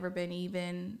that I'd ever been,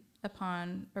 even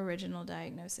upon original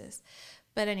diagnosis.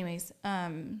 But anyways,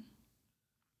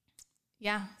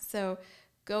 so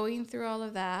going through all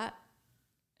of that,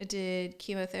 I did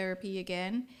chemotherapy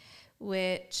again,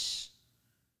 which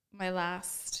I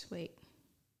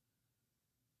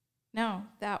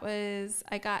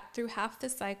got through half the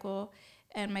cycle,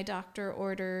 and my doctor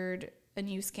ordered a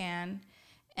new scan,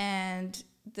 and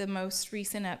the most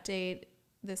recent update,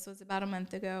 this was about a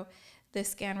month ago, the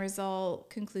scan result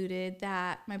concluded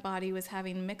that my body was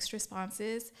having mixed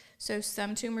responses. So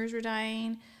some tumors were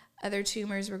dying, other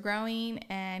tumors were growing,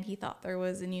 and he thought there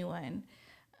was a new one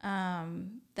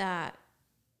that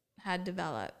had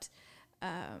developed.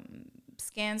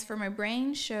 Scans for my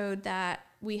brain showed that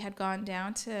we had gone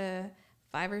down to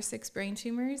 5 or 6 brain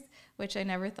tumors, which I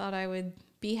never thought I would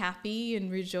be happy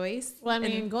and rejoice. Well, I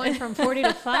mean, going from 40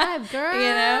 to 5, girl. You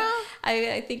know,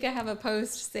 I think I have a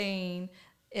post saying,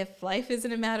 if life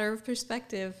isn't a matter of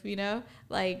perspective, you know,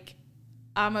 like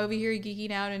I'm over here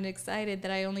geeking out and excited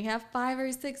that I only have 5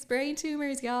 or 6 brain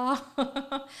tumors, y'all.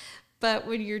 But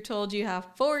when you're told you have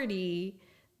 40,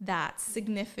 that's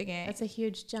significant. That's a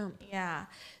huge jump. Yeah.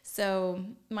 So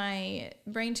my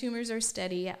brain tumors are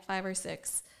steady at 5 or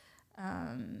 6.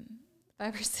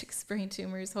 5 or 6 brain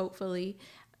tumors, hopefully.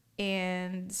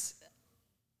 And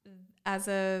as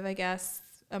of, I guess,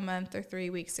 a month or 3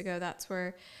 weeks ago, that's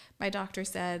where my doctor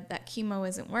said that chemo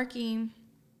isn't working.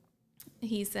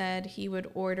 He said he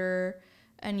would order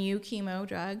a new chemo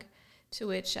drug, to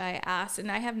which I asked,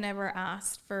 and I have never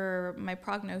asked for my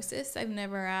prognosis. I've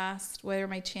never asked what are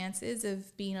my chances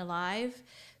of being alive,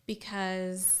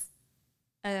 because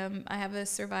I have a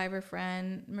survivor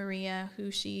friend, Maria, who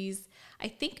she's, I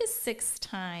think, a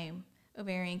 6-time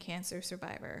ovarian cancer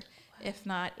survivor, if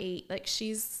not 8. Like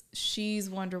she's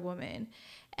Wonder Woman.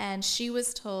 And she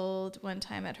was told one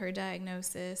time at her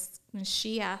diagnosis, when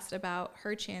she asked about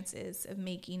her chances of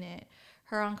making it,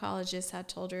 her oncologist had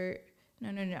told her,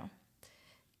 no,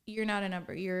 you're not a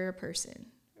number, you're a person,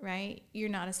 right? You're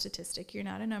not a statistic, you're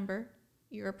not a number,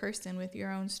 you're a person with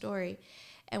your own story.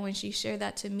 And when she shared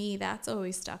that to me, that's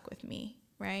always stuck with me,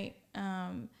 right?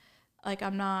 Like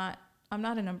I'm not a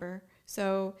number.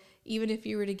 So even if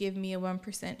you were to give me a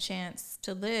 1% chance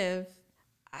to live,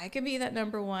 I could be that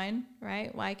number 1,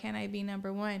 right? Why can't I be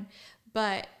number 1?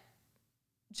 But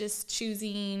just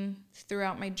choosing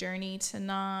throughout my journey to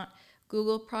not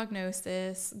Google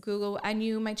prognosis, I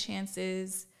knew my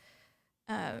chances,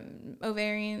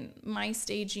 ovarian, my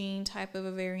staging type of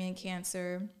ovarian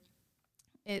cancer,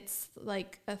 it's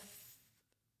like if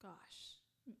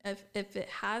it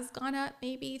has gone up,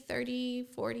 maybe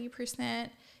 30-40%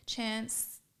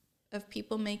 chance of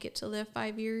people make it to live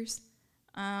 5 years.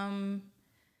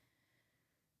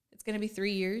 It's going to be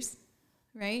 3 years,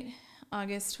 right?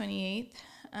 August 28th.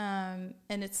 And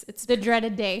it's the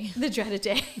dreaded day. The dreaded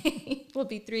day will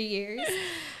be 3 years.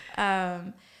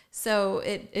 So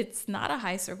it's not a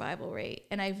high survival rate.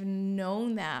 And I've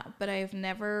known that, but I've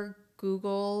never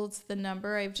Googled the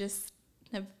number. I've just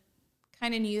have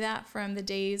kind of knew that from the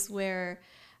days where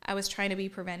I was trying to be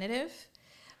preventative.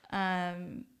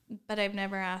 But I've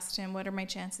never asked him, what are my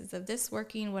chances of this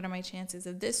working? What are my chances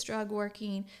of this drug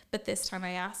working? But this time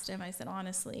I asked him, I said,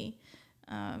 honestly,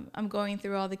 I'm going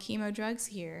through all the chemo drugs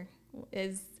here.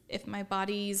 If my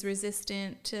body's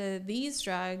resistant to these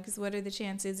drugs, what are the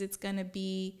chances it's going to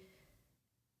be,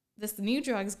 this new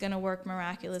drug's going to work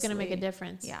miraculously? It's going to make a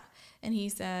difference. Yeah. And he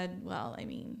said, well, I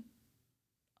mean,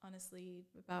 honestly,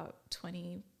 about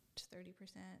 20 to 30%,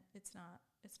 it's not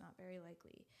very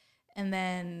likely. And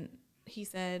then he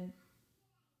said,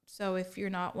 so if you're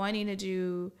not wanting to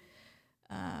do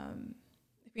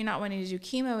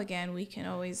chemo again, we can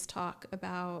always talk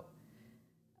about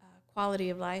quality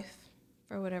of life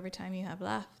for whatever time you have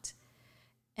left.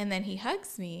 And then he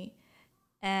hugs me,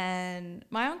 and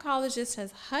my oncologist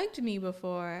has hugged me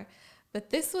before, but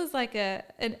this was like a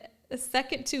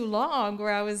second too long,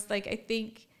 where I was like, I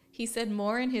think he said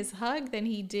more in his hug than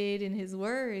he did in his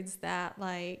words, that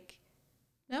like,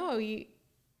 no,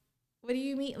 what do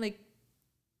you mean? Like,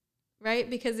 right?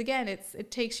 Because again,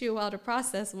 it takes you a while to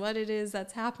process what it is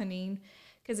that's happening,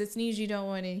 because it's news you don't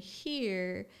want to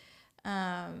hear.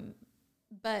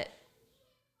 But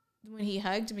when he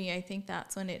hugged me, I think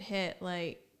that's when it hit,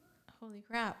 like, holy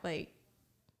crap, like,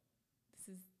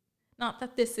 this is not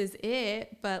that this is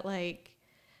it, but like,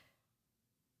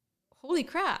 holy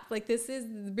crap, like this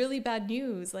is really bad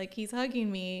news. Like he's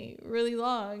hugging me really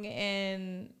long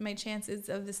and my chances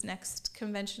of this next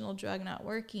conventional drug not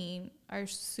working are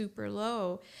super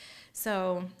low.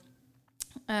 So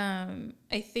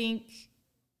I think,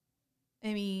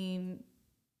 I mean,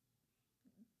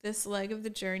 this leg of the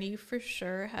journey for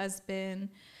sure has been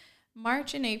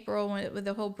March and April with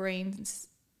the whole brain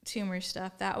tumor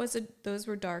stuff. Those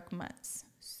were dark months,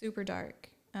 super dark,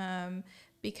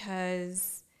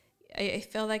 because I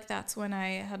feel like that's when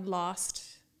I had lost.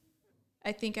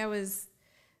 I think I was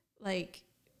like,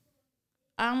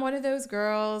 I'm one of those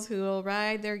girls who will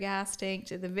ride their gas tank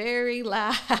to the very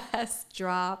last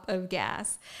drop of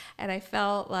gas. And I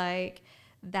felt like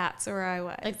that's where I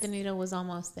was. Like the needle was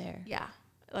almost there. Yeah.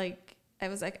 Like I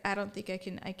was like, I don't think I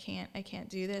can't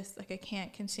do this. Like I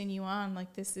can't continue on.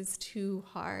 Like this is too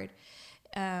hard.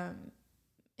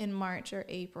 In March or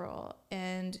April.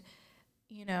 And,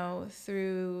 you know,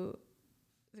 through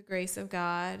the grace of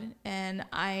God, and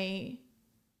I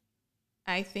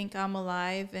think I'm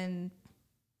alive and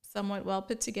somewhat well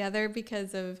put together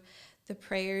because of the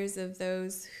prayers of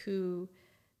those who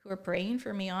are praying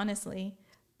for me, honestly,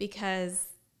 because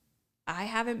I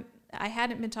hadn't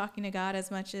been talking to God as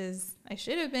much as I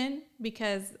should have been,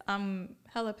 because I'm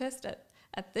hella pissed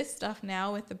at this stuff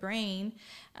now with the brain.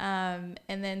 And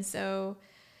then so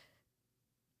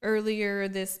earlier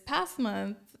this past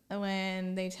month,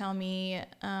 when they tell me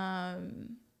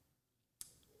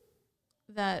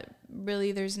that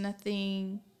really there's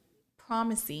nothing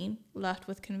promising left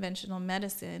with conventional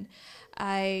medicine,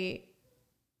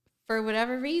 for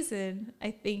whatever reason,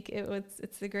 I think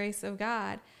it's the grace of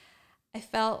God, I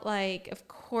felt like, of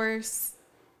course,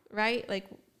 right? Like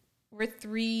we're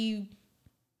three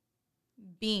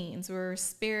beings. We're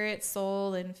spirit,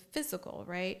 soul, and physical,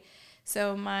 right?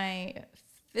 So my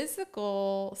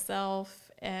physical self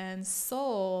and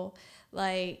soul,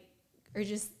 like, are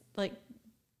just like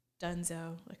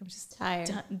donezo. Like I'm just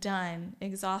tired, done,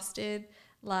 exhausted.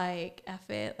 Like F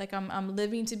it. Like I'm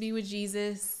living to be with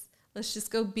Jesus. Let's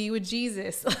just go be with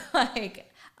Jesus.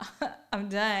 Like I'm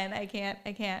done. I can't.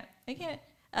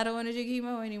 I don't want to do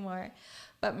chemo anymore.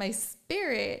 But my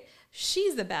spirit,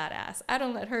 she's a badass. I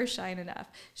don't let her shine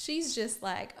enough. She's just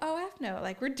like, oh, F no.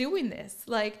 Like, we're doing this.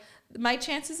 Like, my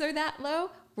chances are that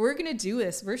low. We're going to do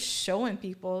this. We're showing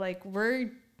people. Like,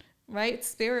 right?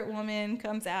 Spirit woman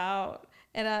comes out.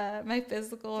 And my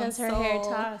physical does and her soul, hair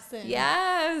toss. And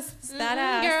yes,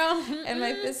 badass. Girl. And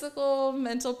my physical,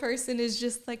 mental person is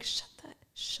just like,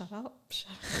 shut up,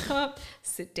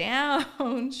 sit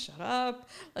down, shut up.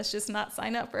 Let's just not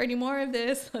sign up for any more of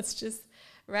this. Let's just,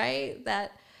 right?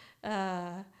 That,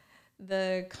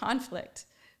 the conflict,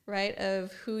 right?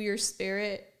 Of who your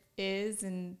spirit is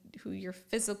and who your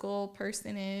physical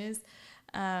person is.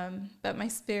 But my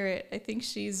spirit, I think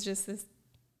she's just this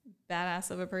badass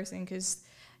of a person, because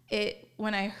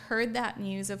when I heard that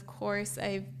news, of course,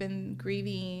 I've been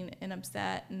grieving and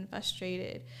upset and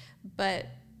frustrated, but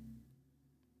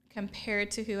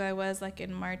compared to who I was like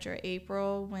in March or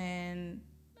April, when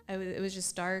it was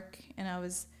just dark and I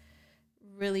was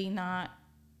really not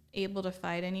able to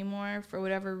fight anymore for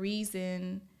whatever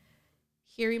reason,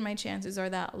 hearing my chances are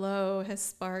that low has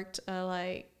sparked a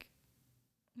like,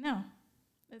 no,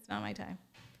 it's not my time.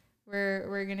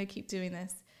 We're gonna keep doing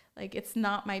this. Like, it's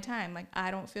not my time. Like,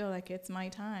 I don't feel like it's my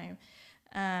time.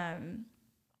 And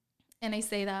I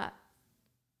say that,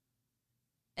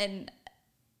 and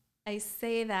I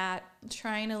say that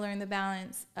trying to learn the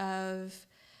balance of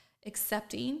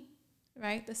accepting,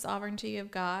 right, the sovereignty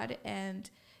of God. And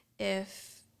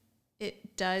if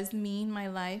it does mean my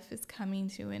life is coming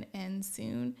to an end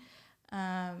soon,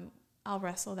 I'll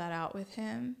wrestle that out with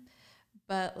him.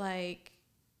 But, like,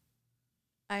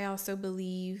 I also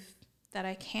believe that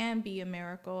I can be a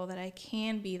miracle, that I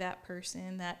can be that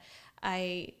person, that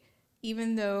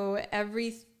even though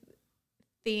everything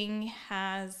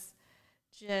has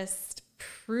just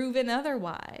proven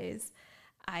otherwise,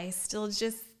 I still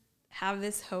just have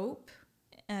this hope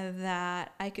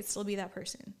that I could still be that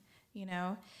person, you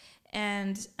know?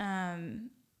 And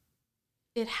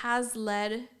it has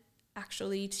led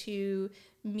actually to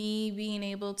me being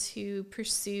able to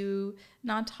pursue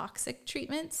non-toxic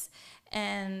treatments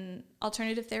and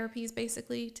alternative therapies,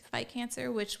 basically, to fight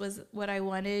cancer, which was what I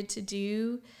wanted to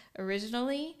do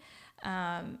originally.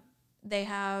 They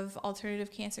have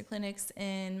alternative cancer clinics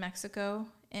in Mexico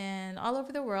and all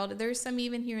over the world. There's some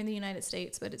even here in the United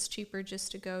States, but it's cheaper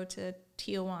just to go to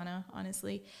Tijuana,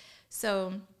 honestly.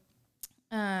 So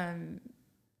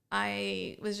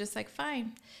I was just like,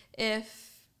 fine, if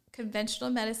conventional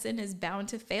medicine is bound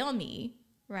to fail me,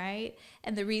 right?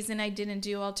 And the reason I didn't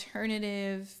do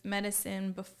alternative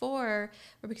medicine before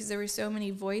were because there were so many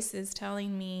voices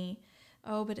telling me,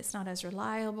 oh, but it's not as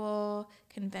reliable.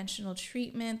 Conventional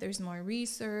treatment, there's more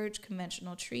research.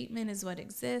 Conventional treatment is what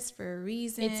exists for a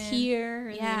reason. It's here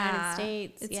in the United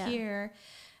States. It's here.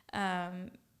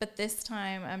 But this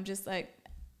time I'm just like,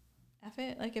 F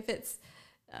it. Like if it's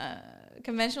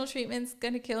conventional treatment's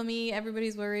going to kill me.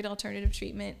 Everybody's worried alternative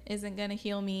treatment isn't going to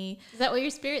heal me. Is that what your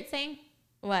spirit's saying?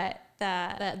 What?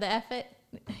 That The F it?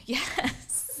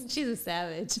 Yes. She's a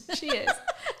savage. She is.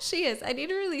 She is. I need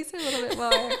to release her a little bit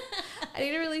more. I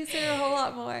need to release her a whole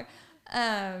lot more.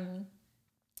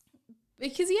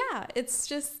 Because, yeah, it's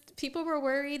just people were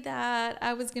worried that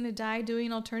I was going to die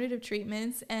doing alternative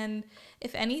treatments. And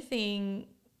if anything,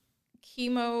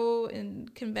 chemo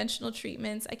and conventional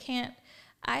treatments,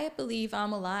 I believe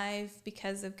I'm alive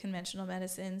because of conventional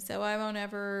medicine. So I won't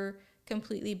ever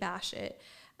completely bash it.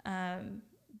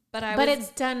 But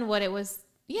it's done what it was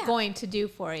going to do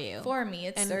for you. For me,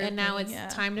 and now it's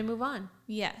time to move on.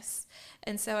 Yes.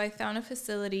 And so I found a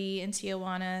facility in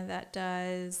Tijuana that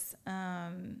does,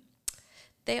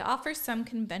 they offer some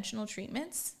conventional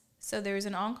treatments. So there's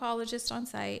an oncologist on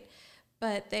site,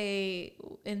 but they,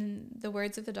 in the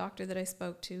words of the doctor that I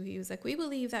spoke to, he was like, we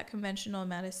believe that conventional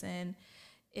medicine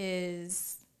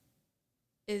exists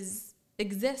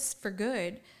for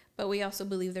good, but we also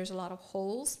believe there's a lot of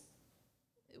holes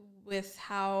with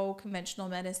how conventional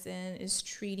medicine is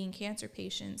treating cancer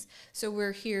patients. So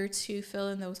we're here to fill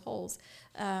in those holes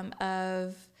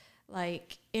of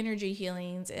like energy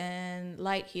healings and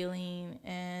light healing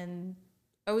and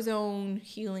ozone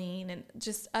healing and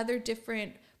just other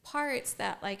different parts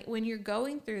that, like, when you're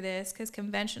going through this, because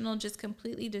conventional just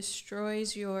completely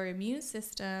destroys your immune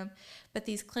system, but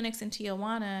these clinics in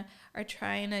Tijuana are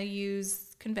trying to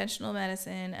use conventional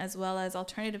medicine as well as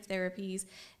alternative therapies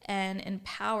and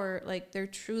empower, like, they're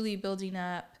truly building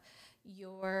up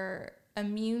your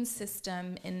immune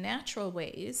system in natural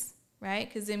ways, right?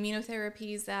 Because the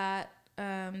immunotherapies that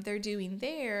they're doing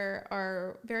there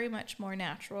are very much more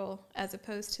natural as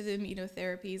opposed to the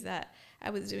immunotherapies that I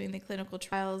was doing the clinical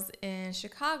trials in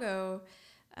Chicago.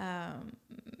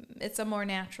 It's a more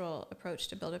natural approach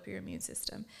to build up your immune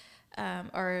system,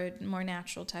 or a more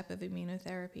natural type of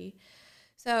immunotherapy.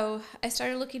 So I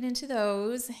started looking into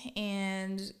those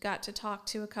and got to talk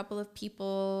to a couple of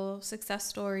people, success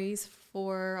stories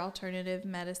for alternative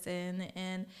medicine.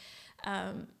 And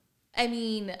I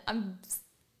mean, I'm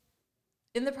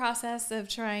in the process of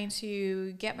trying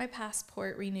to get my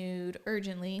passport renewed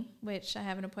urgently, which I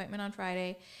have an appointment on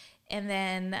Friday. And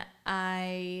then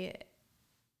I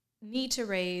need to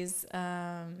raise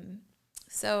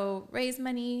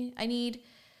money.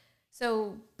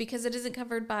 So because it isn't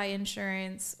covered by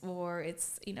insurance or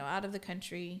it's, out of the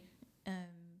country,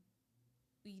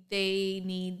 they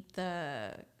need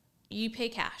you pay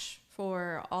cash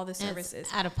for all the services.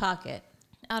 It's out of pocket.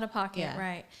 Out of pocket, Yeah.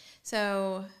 right.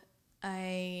 So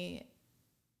I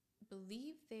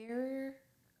believe their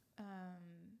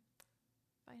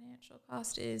financial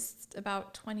cost is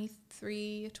about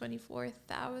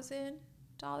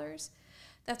 $24,000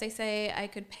 that they say I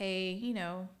could pay,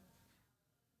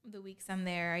 the weeks I'm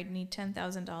there. I'd need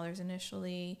 $10,000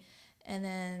 initially and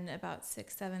then about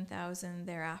 $6,000-7,000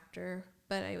 thereafter,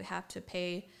 but I would have to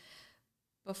pay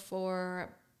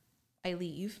before I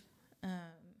leave.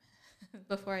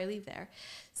 Before I leave there.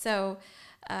 So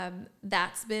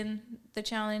that's been the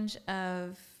challenge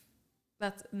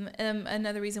that's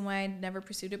another reason why I never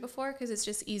pursued it before, because it's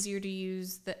just easier to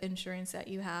use the insurance that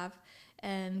you have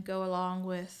and go along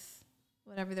with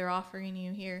whatever they're offering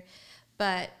you here.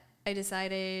 But I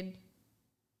decided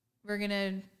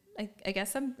I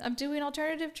guess I'm doing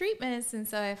alternative treatments. And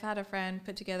so I've had a friend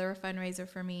put together a fundraiser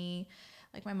for me,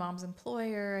 like my mom's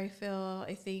employer, I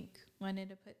think wanted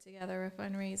to put together a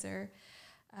fundraiser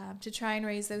to try and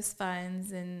raise those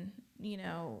funds, and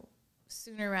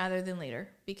sooner rather than later,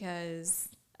 because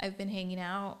I've been hanging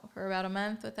out for about a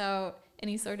month without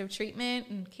any sort of treatment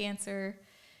and cancer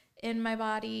in my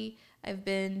body. I've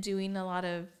been doing a lot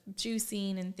of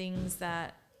juicing and things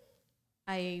that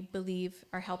I believe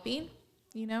are helping,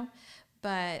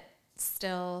 but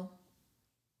still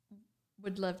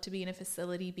would love to be in a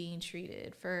facility being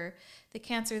treated for the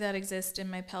cancer that exists in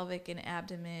my pelvic and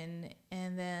abdomen,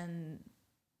 and then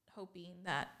hoping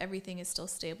that everything is still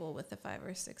stable with the 5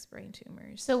 or 6 brain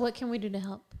tumors. So what can we do to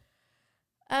help?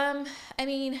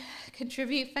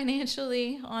 Contribute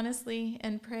financially, honestly,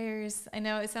 and prayers. I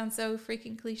know it sounds so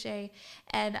freaking cliche,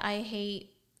 and I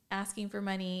hate asking for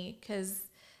money because,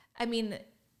 I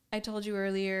told you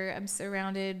earlier, I'm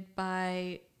surrounded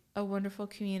by a wonderful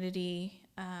community.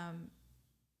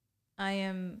 I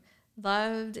am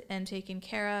loved and taken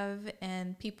care of,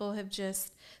 and people have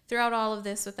just, throughout all of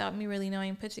this, without me really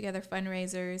knowing, put together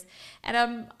fundraisers.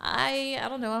 And I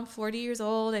don't know, I'm 40 years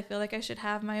old. I feel like I should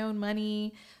have my own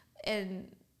money,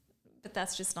 but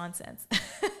that's just nonsense.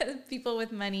 People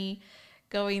with money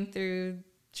going through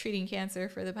treating cancer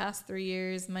for the past 3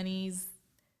 years,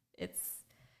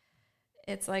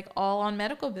 it's like all on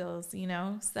medical bills, you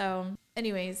know? So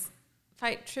anyways,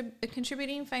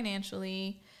 contributing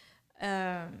financially.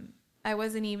 I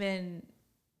wasn't even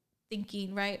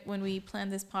thinking, right, when we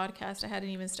planned this podcast, I hadn't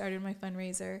even started my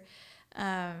fundraiser,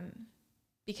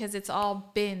 because it's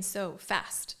all been so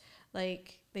fast.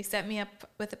 Like, they set me up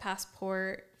with a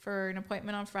passport for an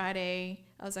appointment on Friday.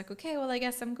 I was like, okay, well, I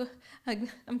guess I'm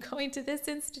going to this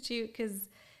institute because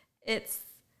it's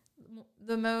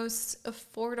the most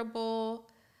affordable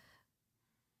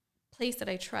place that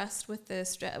I trust with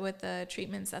the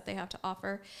treatments that they have to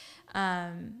offer.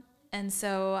 And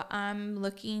so I'm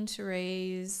looking to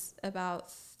raise about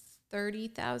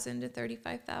 $30,000 to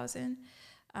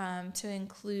 $35,000 to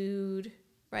include,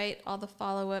 right, all the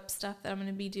follow-up stuff that I'm going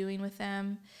to be doing with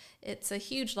them. It's a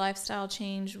huge lifestyle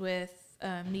change with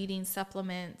needing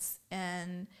supplements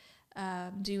and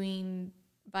doing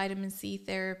vitamin C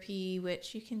therapy,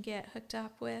 which you can get hooked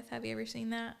up with. Have you ever seen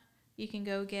that? You can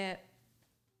go get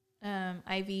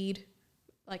IV'd,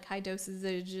 like high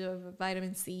dosage of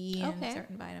vitamin C and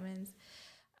certain vitamins.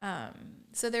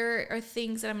 So there are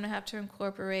things that I'm going to have to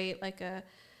incorporate, like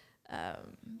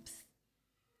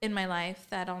in my life,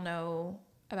 that I'll know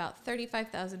about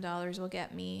 $35,000 will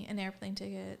get me, and airplane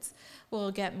tickets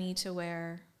will get me to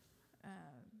where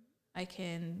I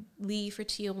can leave for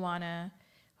Tijuana,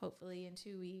 hopefully in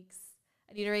 2 weeks.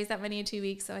 I need to raise that money in 2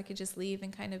 weeks so I could just leave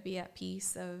and kind of be at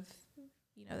peace of,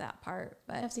 you know, that part.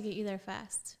 But I have to get you there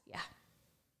fast. Yeah.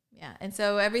 And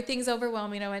so everything's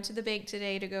overwhelming. I went to the bank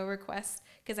today to go request,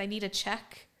 because I need a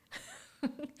check.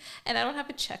 And I don't have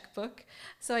a checkbook.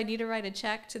 So I need to write a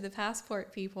check to the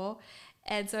passport people.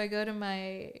 And so I go to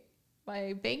my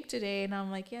bank today, and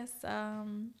I'm like, yes, I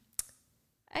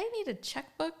need a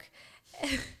checkbook.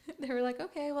 And they were like,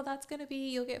 okay, well, that's going to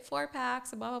be, you'll get 4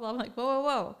 packs and blah, blah, blah. I'm like,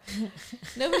 whoa.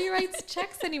 Nobody writes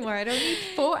checks anymore. I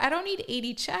don't need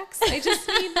 80 checks. I just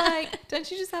need, like, don't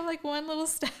you just have like one little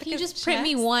stack? Can you just checks? print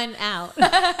me one out?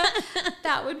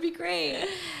 That would be great.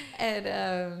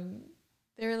 And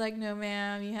they were like, no,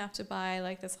 ma'am, you have to buy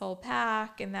like this whole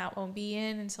pack, and that won't be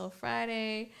in until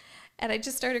Friday. And I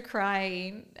just started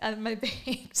crying at my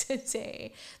bank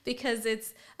today, because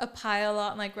it's a pile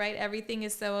on, like, right, everything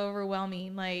is so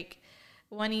overwhelming, like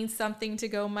wanting something to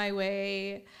go my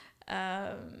way,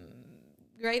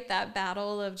 right, that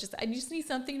battle of I just need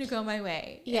something to go my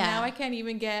way. Yeah. And now I can't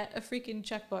even get a freaking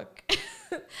checkbook.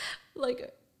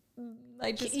 Like,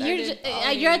 I just started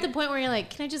you're at the point where you're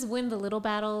like, can I just win the little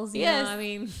battles? You know? I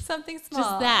mean, something small.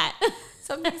 just that.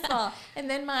 Something small. And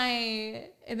then my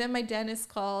dentist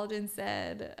called and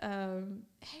said,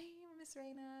 hey, Miss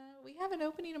Raina, we have an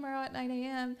opening tomorrow at 9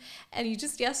 a.m. And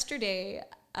just yesterday,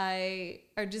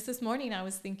 just this morning, I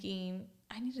was thinking,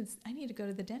 I need to go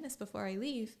to the dentist before I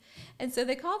leave. And so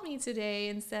they called me today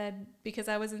and said, because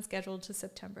I wasn't scheduled to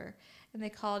September, and they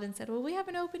called and said, well, we have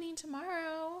an opening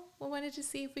tomorrow. We wanted to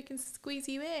see if we can squeeze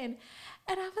you in.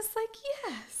 And I was like,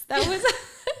 yes, that was,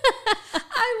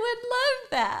 I would love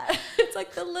that. It's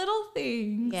like the little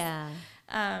things. Yeah.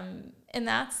 And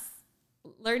that's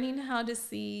learning how to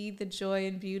see the joy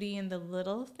and beauty in the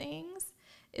little things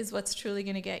is what's truly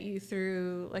going to get you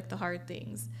through, like, the hard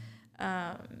things.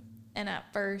 And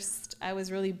at first I was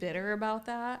really bitter about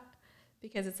that,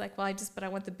 because it's like, well, but I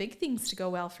want the big things to go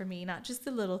well for me, not just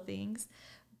the little things.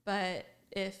 But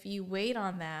if you wait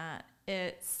on that,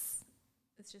 it's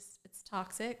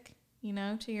toxic, you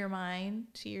know, to your mind,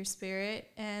 to your spirit.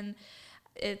 And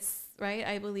it's right.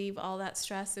 I believe all that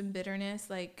stress and bitterness,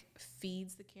 like,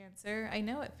 feeds the cancer. I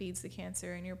know it feeds the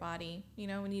cancer in your body, you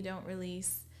know, when you don't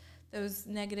release those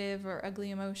negative or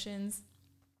ugly emotions.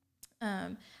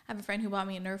 I have a friend who bought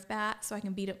me a Nerf bat so I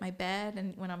can beat up my bed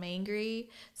and when I'm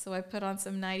angry. So I put on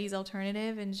some 90s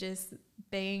alternative and just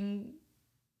bang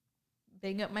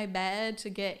up my bed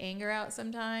to get anger out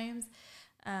sometimes.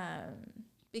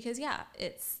 Because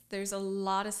there's a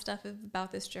lot of stuff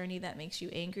about this journey that makes you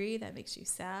angry, that makes you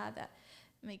sad, that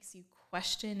makes you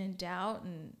question and doubt,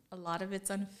 and a lot of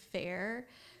it's unfair.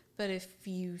 But if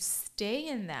you stay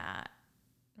in that,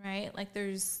 right, like,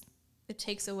 it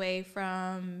takes away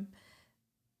from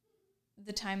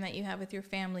the time that you have with your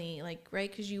family, like, right,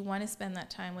 because you want to spend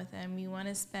that time with them. You want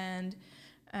to spend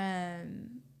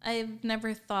I've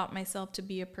never thought myself to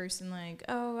be a person like,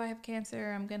 oh, I have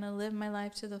cancer, I'm going to live my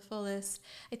life to the fullest.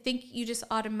 I think you just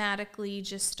automatically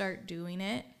just start doing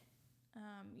it.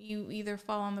 You either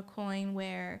fall on the coin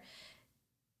where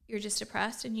you're just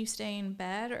depressed and you stay in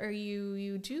bed, or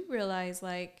you do realize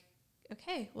like,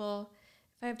 okay, well,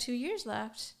 if I have 2 years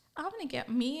left, I'm going to get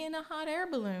me in a hot air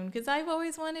balloon because I've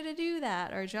always wanted to do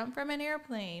that, or jump from an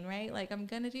airplane, right? Like, I'm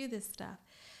going to do this stuff.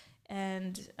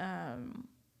 And,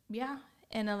 yeah.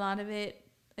 And a lot of it,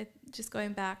 just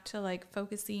going back to like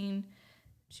focusing,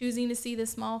 choosing to see the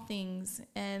small things.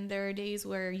 And there are days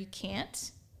where you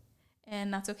can't,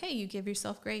 and that's okay. You give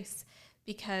yourself grace,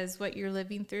 because what you're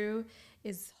living through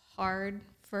is hard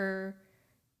for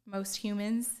most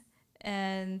humans.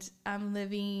 And I'm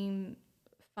living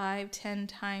 5-10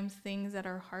 times things that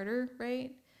are harder,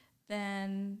 right,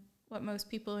 than what most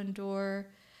people endure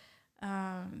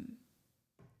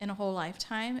in a whole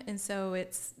lifetime. And so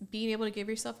it's being able to give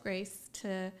yourself grace,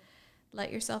 to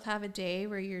let yourself have a day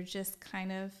where you're just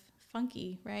kind of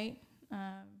funky, right?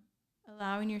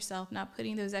 Allowing yourself, not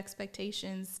putting those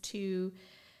expectations to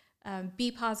be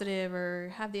positive,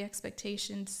 or have the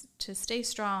expectations to stay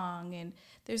strong. And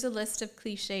there's a list of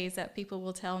cliches that people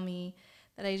will tell me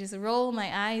that I just roll my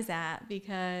eyes at,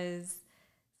 because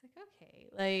it's like, okay,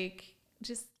 like,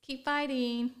 just keep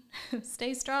fighting,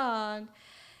 stay strong.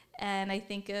 And I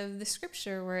think of the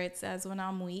scripture where it says, when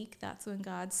I'm weak, that's when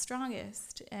God's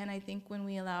strongest. And I think when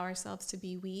we allow ourselves to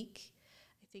be weak,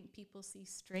 I think people see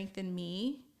strength in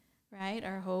me, right?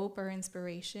 Our hope, our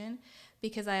inspiration,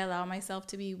 because I allow myself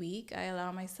to be weak. I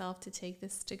allow myself to take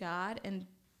this to God and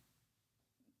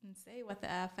say, what the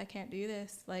F, I can't do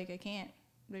this. Like, I can't.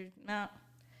 There's no.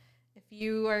 If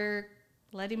you are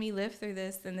letting me live through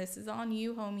this, then this is on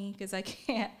you, homie, because I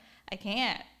can't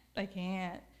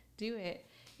do it.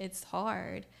 It's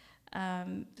hard.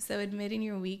 So admitting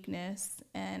your weakness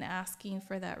and asking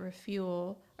for that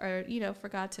refuel, or, for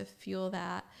God to fuel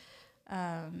that,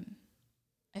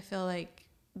 I feel like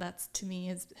that's, to me,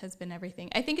 has been everything.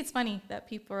 I think it's funny that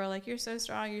people are like, you're so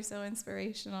strong, you're so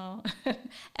inspirational.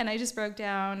 And I just broke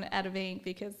down at a bank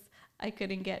because I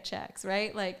couldn't get checks,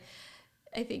 right? Like,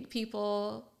 I think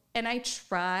people, and I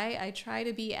try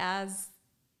to be as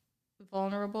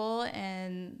vulnerable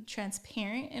and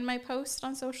transparent in my posts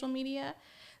on social media,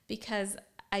 because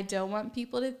I don't want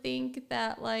people to think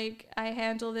that like I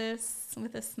handle this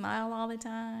with a smile all the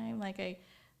time. Like,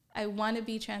 I want to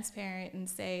be transparent and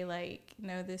say, like,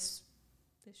 no, this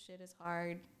shit is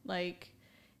hard. Like,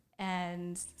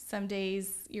 and some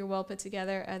days you're well put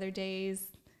together, other days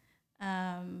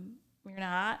you're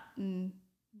not, and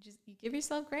just you give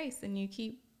yourself grace and you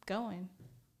keep going,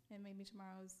 and maybe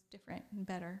tomorrow's different and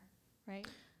better. Right?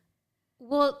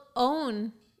 Well,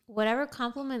 own whatever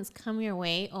compliments come your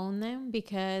way, own them,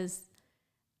 because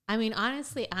I mean,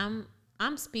 honestly, I'm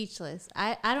speechless.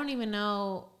 I don't even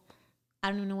know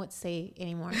what to say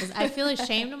anymore, because I feel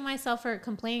ashamed of myself for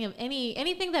complaining of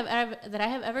anything that I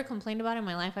have ever complained about in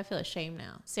my life. I feel ashamed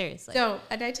now. Seriously. So,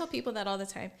 and I tell people that all the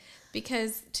time,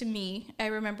 because to me, I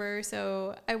remember,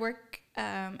 so I work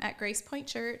at Grace Point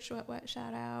Church. What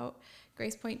shout out.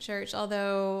 Grace Point Church,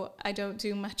 although I don't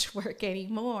do much work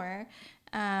anymore.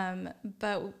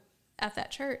 But at that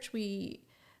church,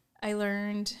 I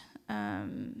learned,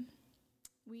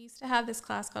 we used to have this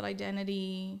class called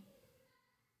Identity.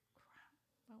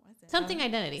 What was it? Something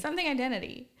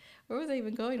Identity. Where was I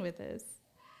even going with this?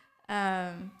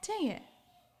 Dang it.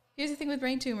 Here's the thing with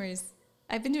brain tumors.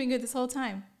 I've been doing good this whole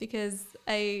time, because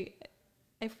I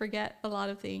forget a lot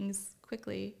of things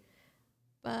quickly.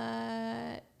 But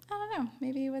I don't know.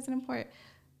 Maybe it wasn't important.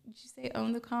 Did you say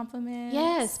own the compliments?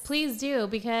 Yes, please do.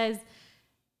 Because,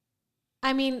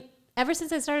 I mean, ever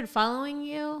since I started following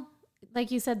you,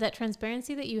 like you said, that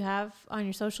transparency that you have on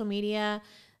your social media,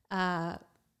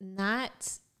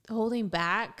 not holding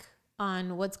back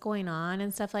on what's going on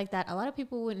and stuff like that. A lot of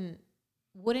people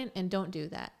wouldn't and don't do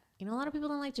that. A lot of people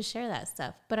don't like to share that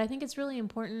stuff. But I think it's really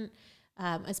important,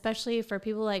 especially for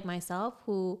people like myself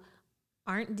who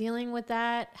aren't dealing with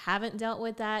that, haven't dealt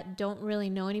with that, don't really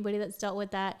know anybody that's dealt with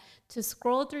that, to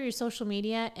scroll through your social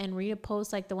media and read a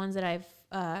post like the ones that I've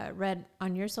read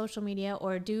on your social media,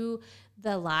 or do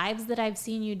the lives that I've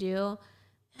seen you do.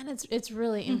 And it's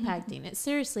really impacting. It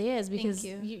seriously is, because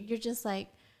you're just like,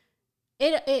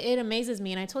 it amazes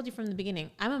me. And I told you from the beginning,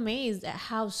 I'm amazed at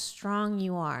how strong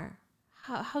you are,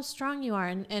 how strong you are,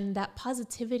 and that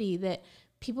positivity that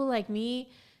people like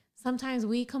me, sometimes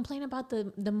we complain about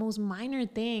the most minor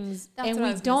things. That's and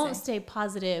we don't stay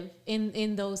positive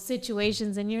in those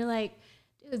situations. And you're like,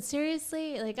 dude,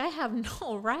 seriously? Like, I have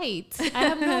no right. I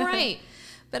have no right.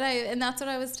 and that's what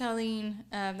I was telling,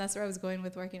 that's where I was going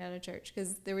with working at a church,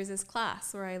 because there was this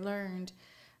class where I learned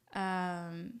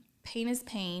pain is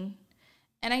pain.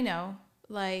 And I know,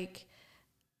 like,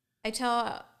 I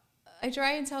try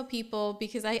and tell people,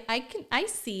 because I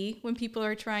see when people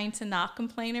are trying to not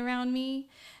complain around me,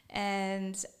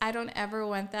 and I don't ever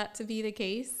want that to be the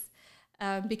case,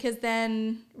 because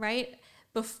then, right,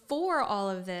 before all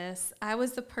of this, I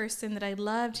was the person that I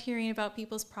loved hearing about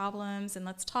people's problems and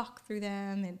let's talk through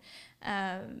them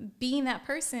and being that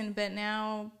person. But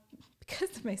now,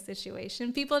 because of my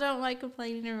situation, people don't like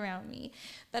complaining around me.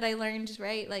 But I learned,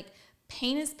 right, like,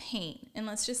 pain is pain. And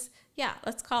let's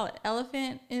call it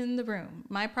elephant in the room.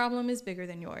 My problem is bigger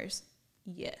than yours.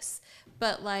 Yes.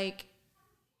 But, like,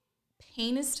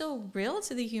 pain is still real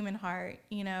to the human heart,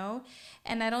 you know?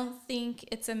 And I don't think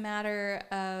it's a matter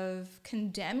of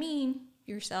condemning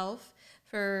yourself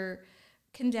for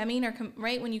condemning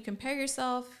right? When you compare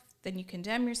yourself, then you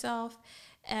condemn yourself.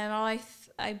 And I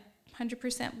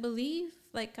 100% believe,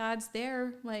 like, God's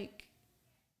there, like,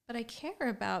 but I care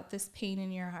about this pain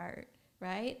in your heart,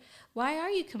 right? Why are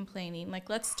you complaining? Like,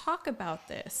 let's talk about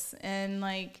this. And,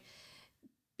 like,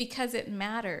 because it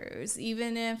matters,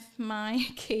 even if my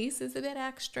case is a bit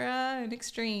extra and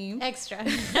extreme. Extra.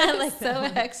 Like,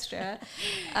 so extra.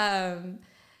 I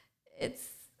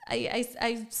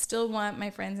still want my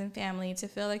friends and family to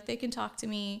feel like they can talk to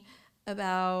me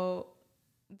about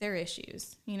their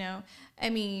issues, you know? I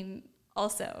mean,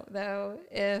 also, though,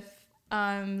 if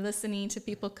I'm listening to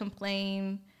people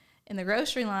complain in the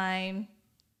grocery line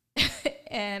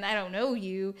and I don't know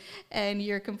you and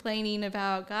you're complaining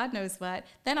about God knows what,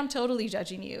 then I'm totally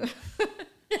judging you.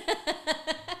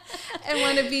 And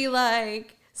want to be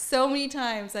like, so many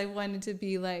times I wanted to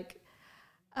be like,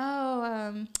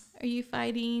 are you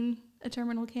fighting a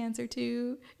terminal cancer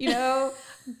too? You know,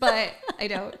 but I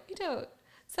don't.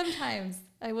 Sometimes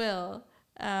I will.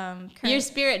 Your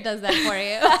spirit does that for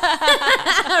you.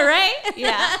 Right?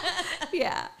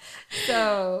 Yeah.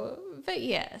 So, but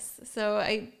yes. So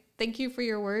I thank you for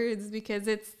your words, because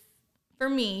it's, for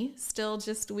me, still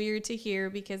just weird to hear,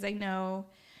 because I know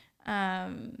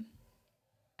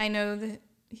the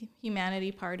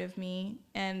humanity part of me,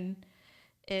 and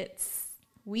it's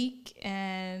weak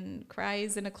and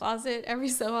cries in a closet every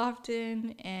so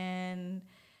often, and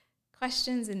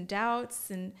questions and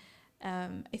doubts. And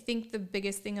I think the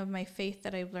biggest thing of my faith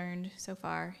that I've learned so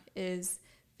far is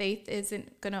faith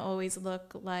isn't going to always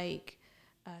look like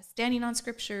standing on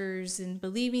scriptures and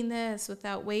believing this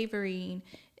without wavering.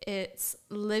 It's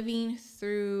living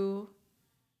through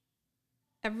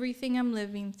everything I'm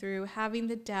living through, having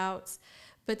the doubts,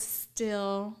 but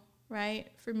still,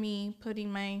 right, for me, putting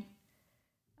my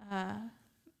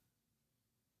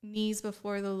knees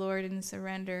before the Lord in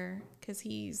surrender, because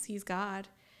he's God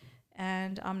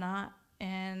and I'm not.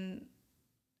 And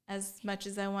as much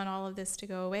as I want all of this to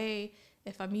go away,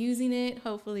 if I'm using it,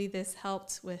 hopefully this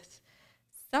helped with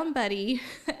somebody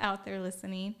out there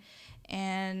listening.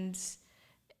 And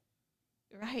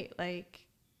right, like,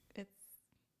 it's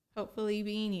hopefully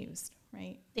being used,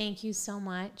 right? Thank you so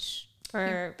much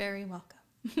You're very welcome.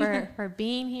 for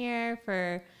being here,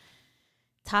 for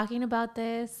talking about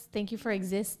this. Thank you for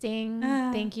existing.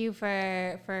 Thank you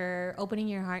for opening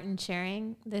your heart and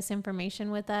sharing this information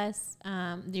with us.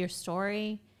 Your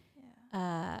story.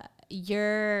 Yeah.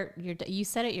 You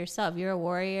said it yourself. You're a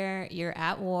warrior. You're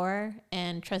at war,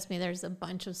 and trust me, there's a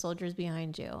bunch of soldiers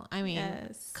behind you. I mean,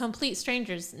 yes. Complete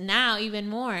strangers now, even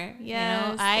more.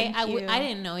 Yes, you know, I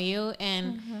didn't know you,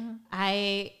 and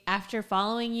I, after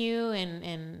following you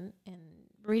and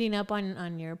reading up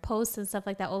on your posts and stuff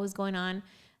like that, what was going on.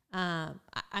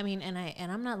 I mean, and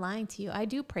I'm not lying to you. I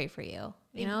do pray for you,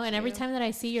 you know, and every time that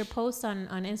I see your post on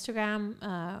Instagram,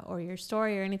 or your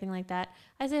story or anything like that,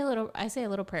 I say a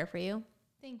little prayer for you.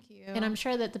 Thank you. And I'm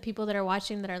sure that the people that are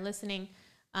watching, that are listening,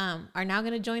 are now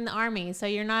going to join the army. So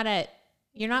you're not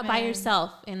by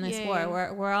yourself in this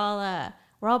war. We're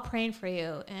all praying for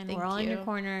you, and we're all in your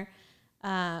corner.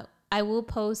 I will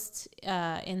post,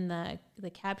 in the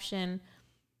caption,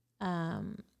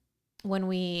 when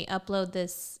we upload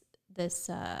this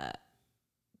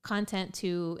content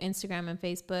to Instagram and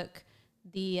Facebook,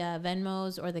 the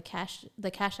Venmos or the cash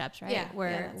apps, right?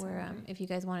 Where if you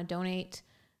guys want to donate,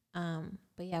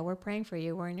 but yeah, we're praying for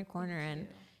you. We're in your corner, and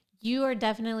you are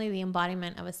definitely the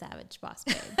embodiment of a savage boss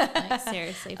babe. Like,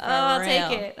 seriously, for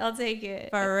real. I'll take it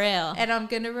for real. And I'm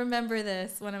gonna remember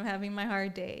this when I'm having my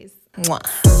hard days.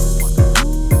 Mwah.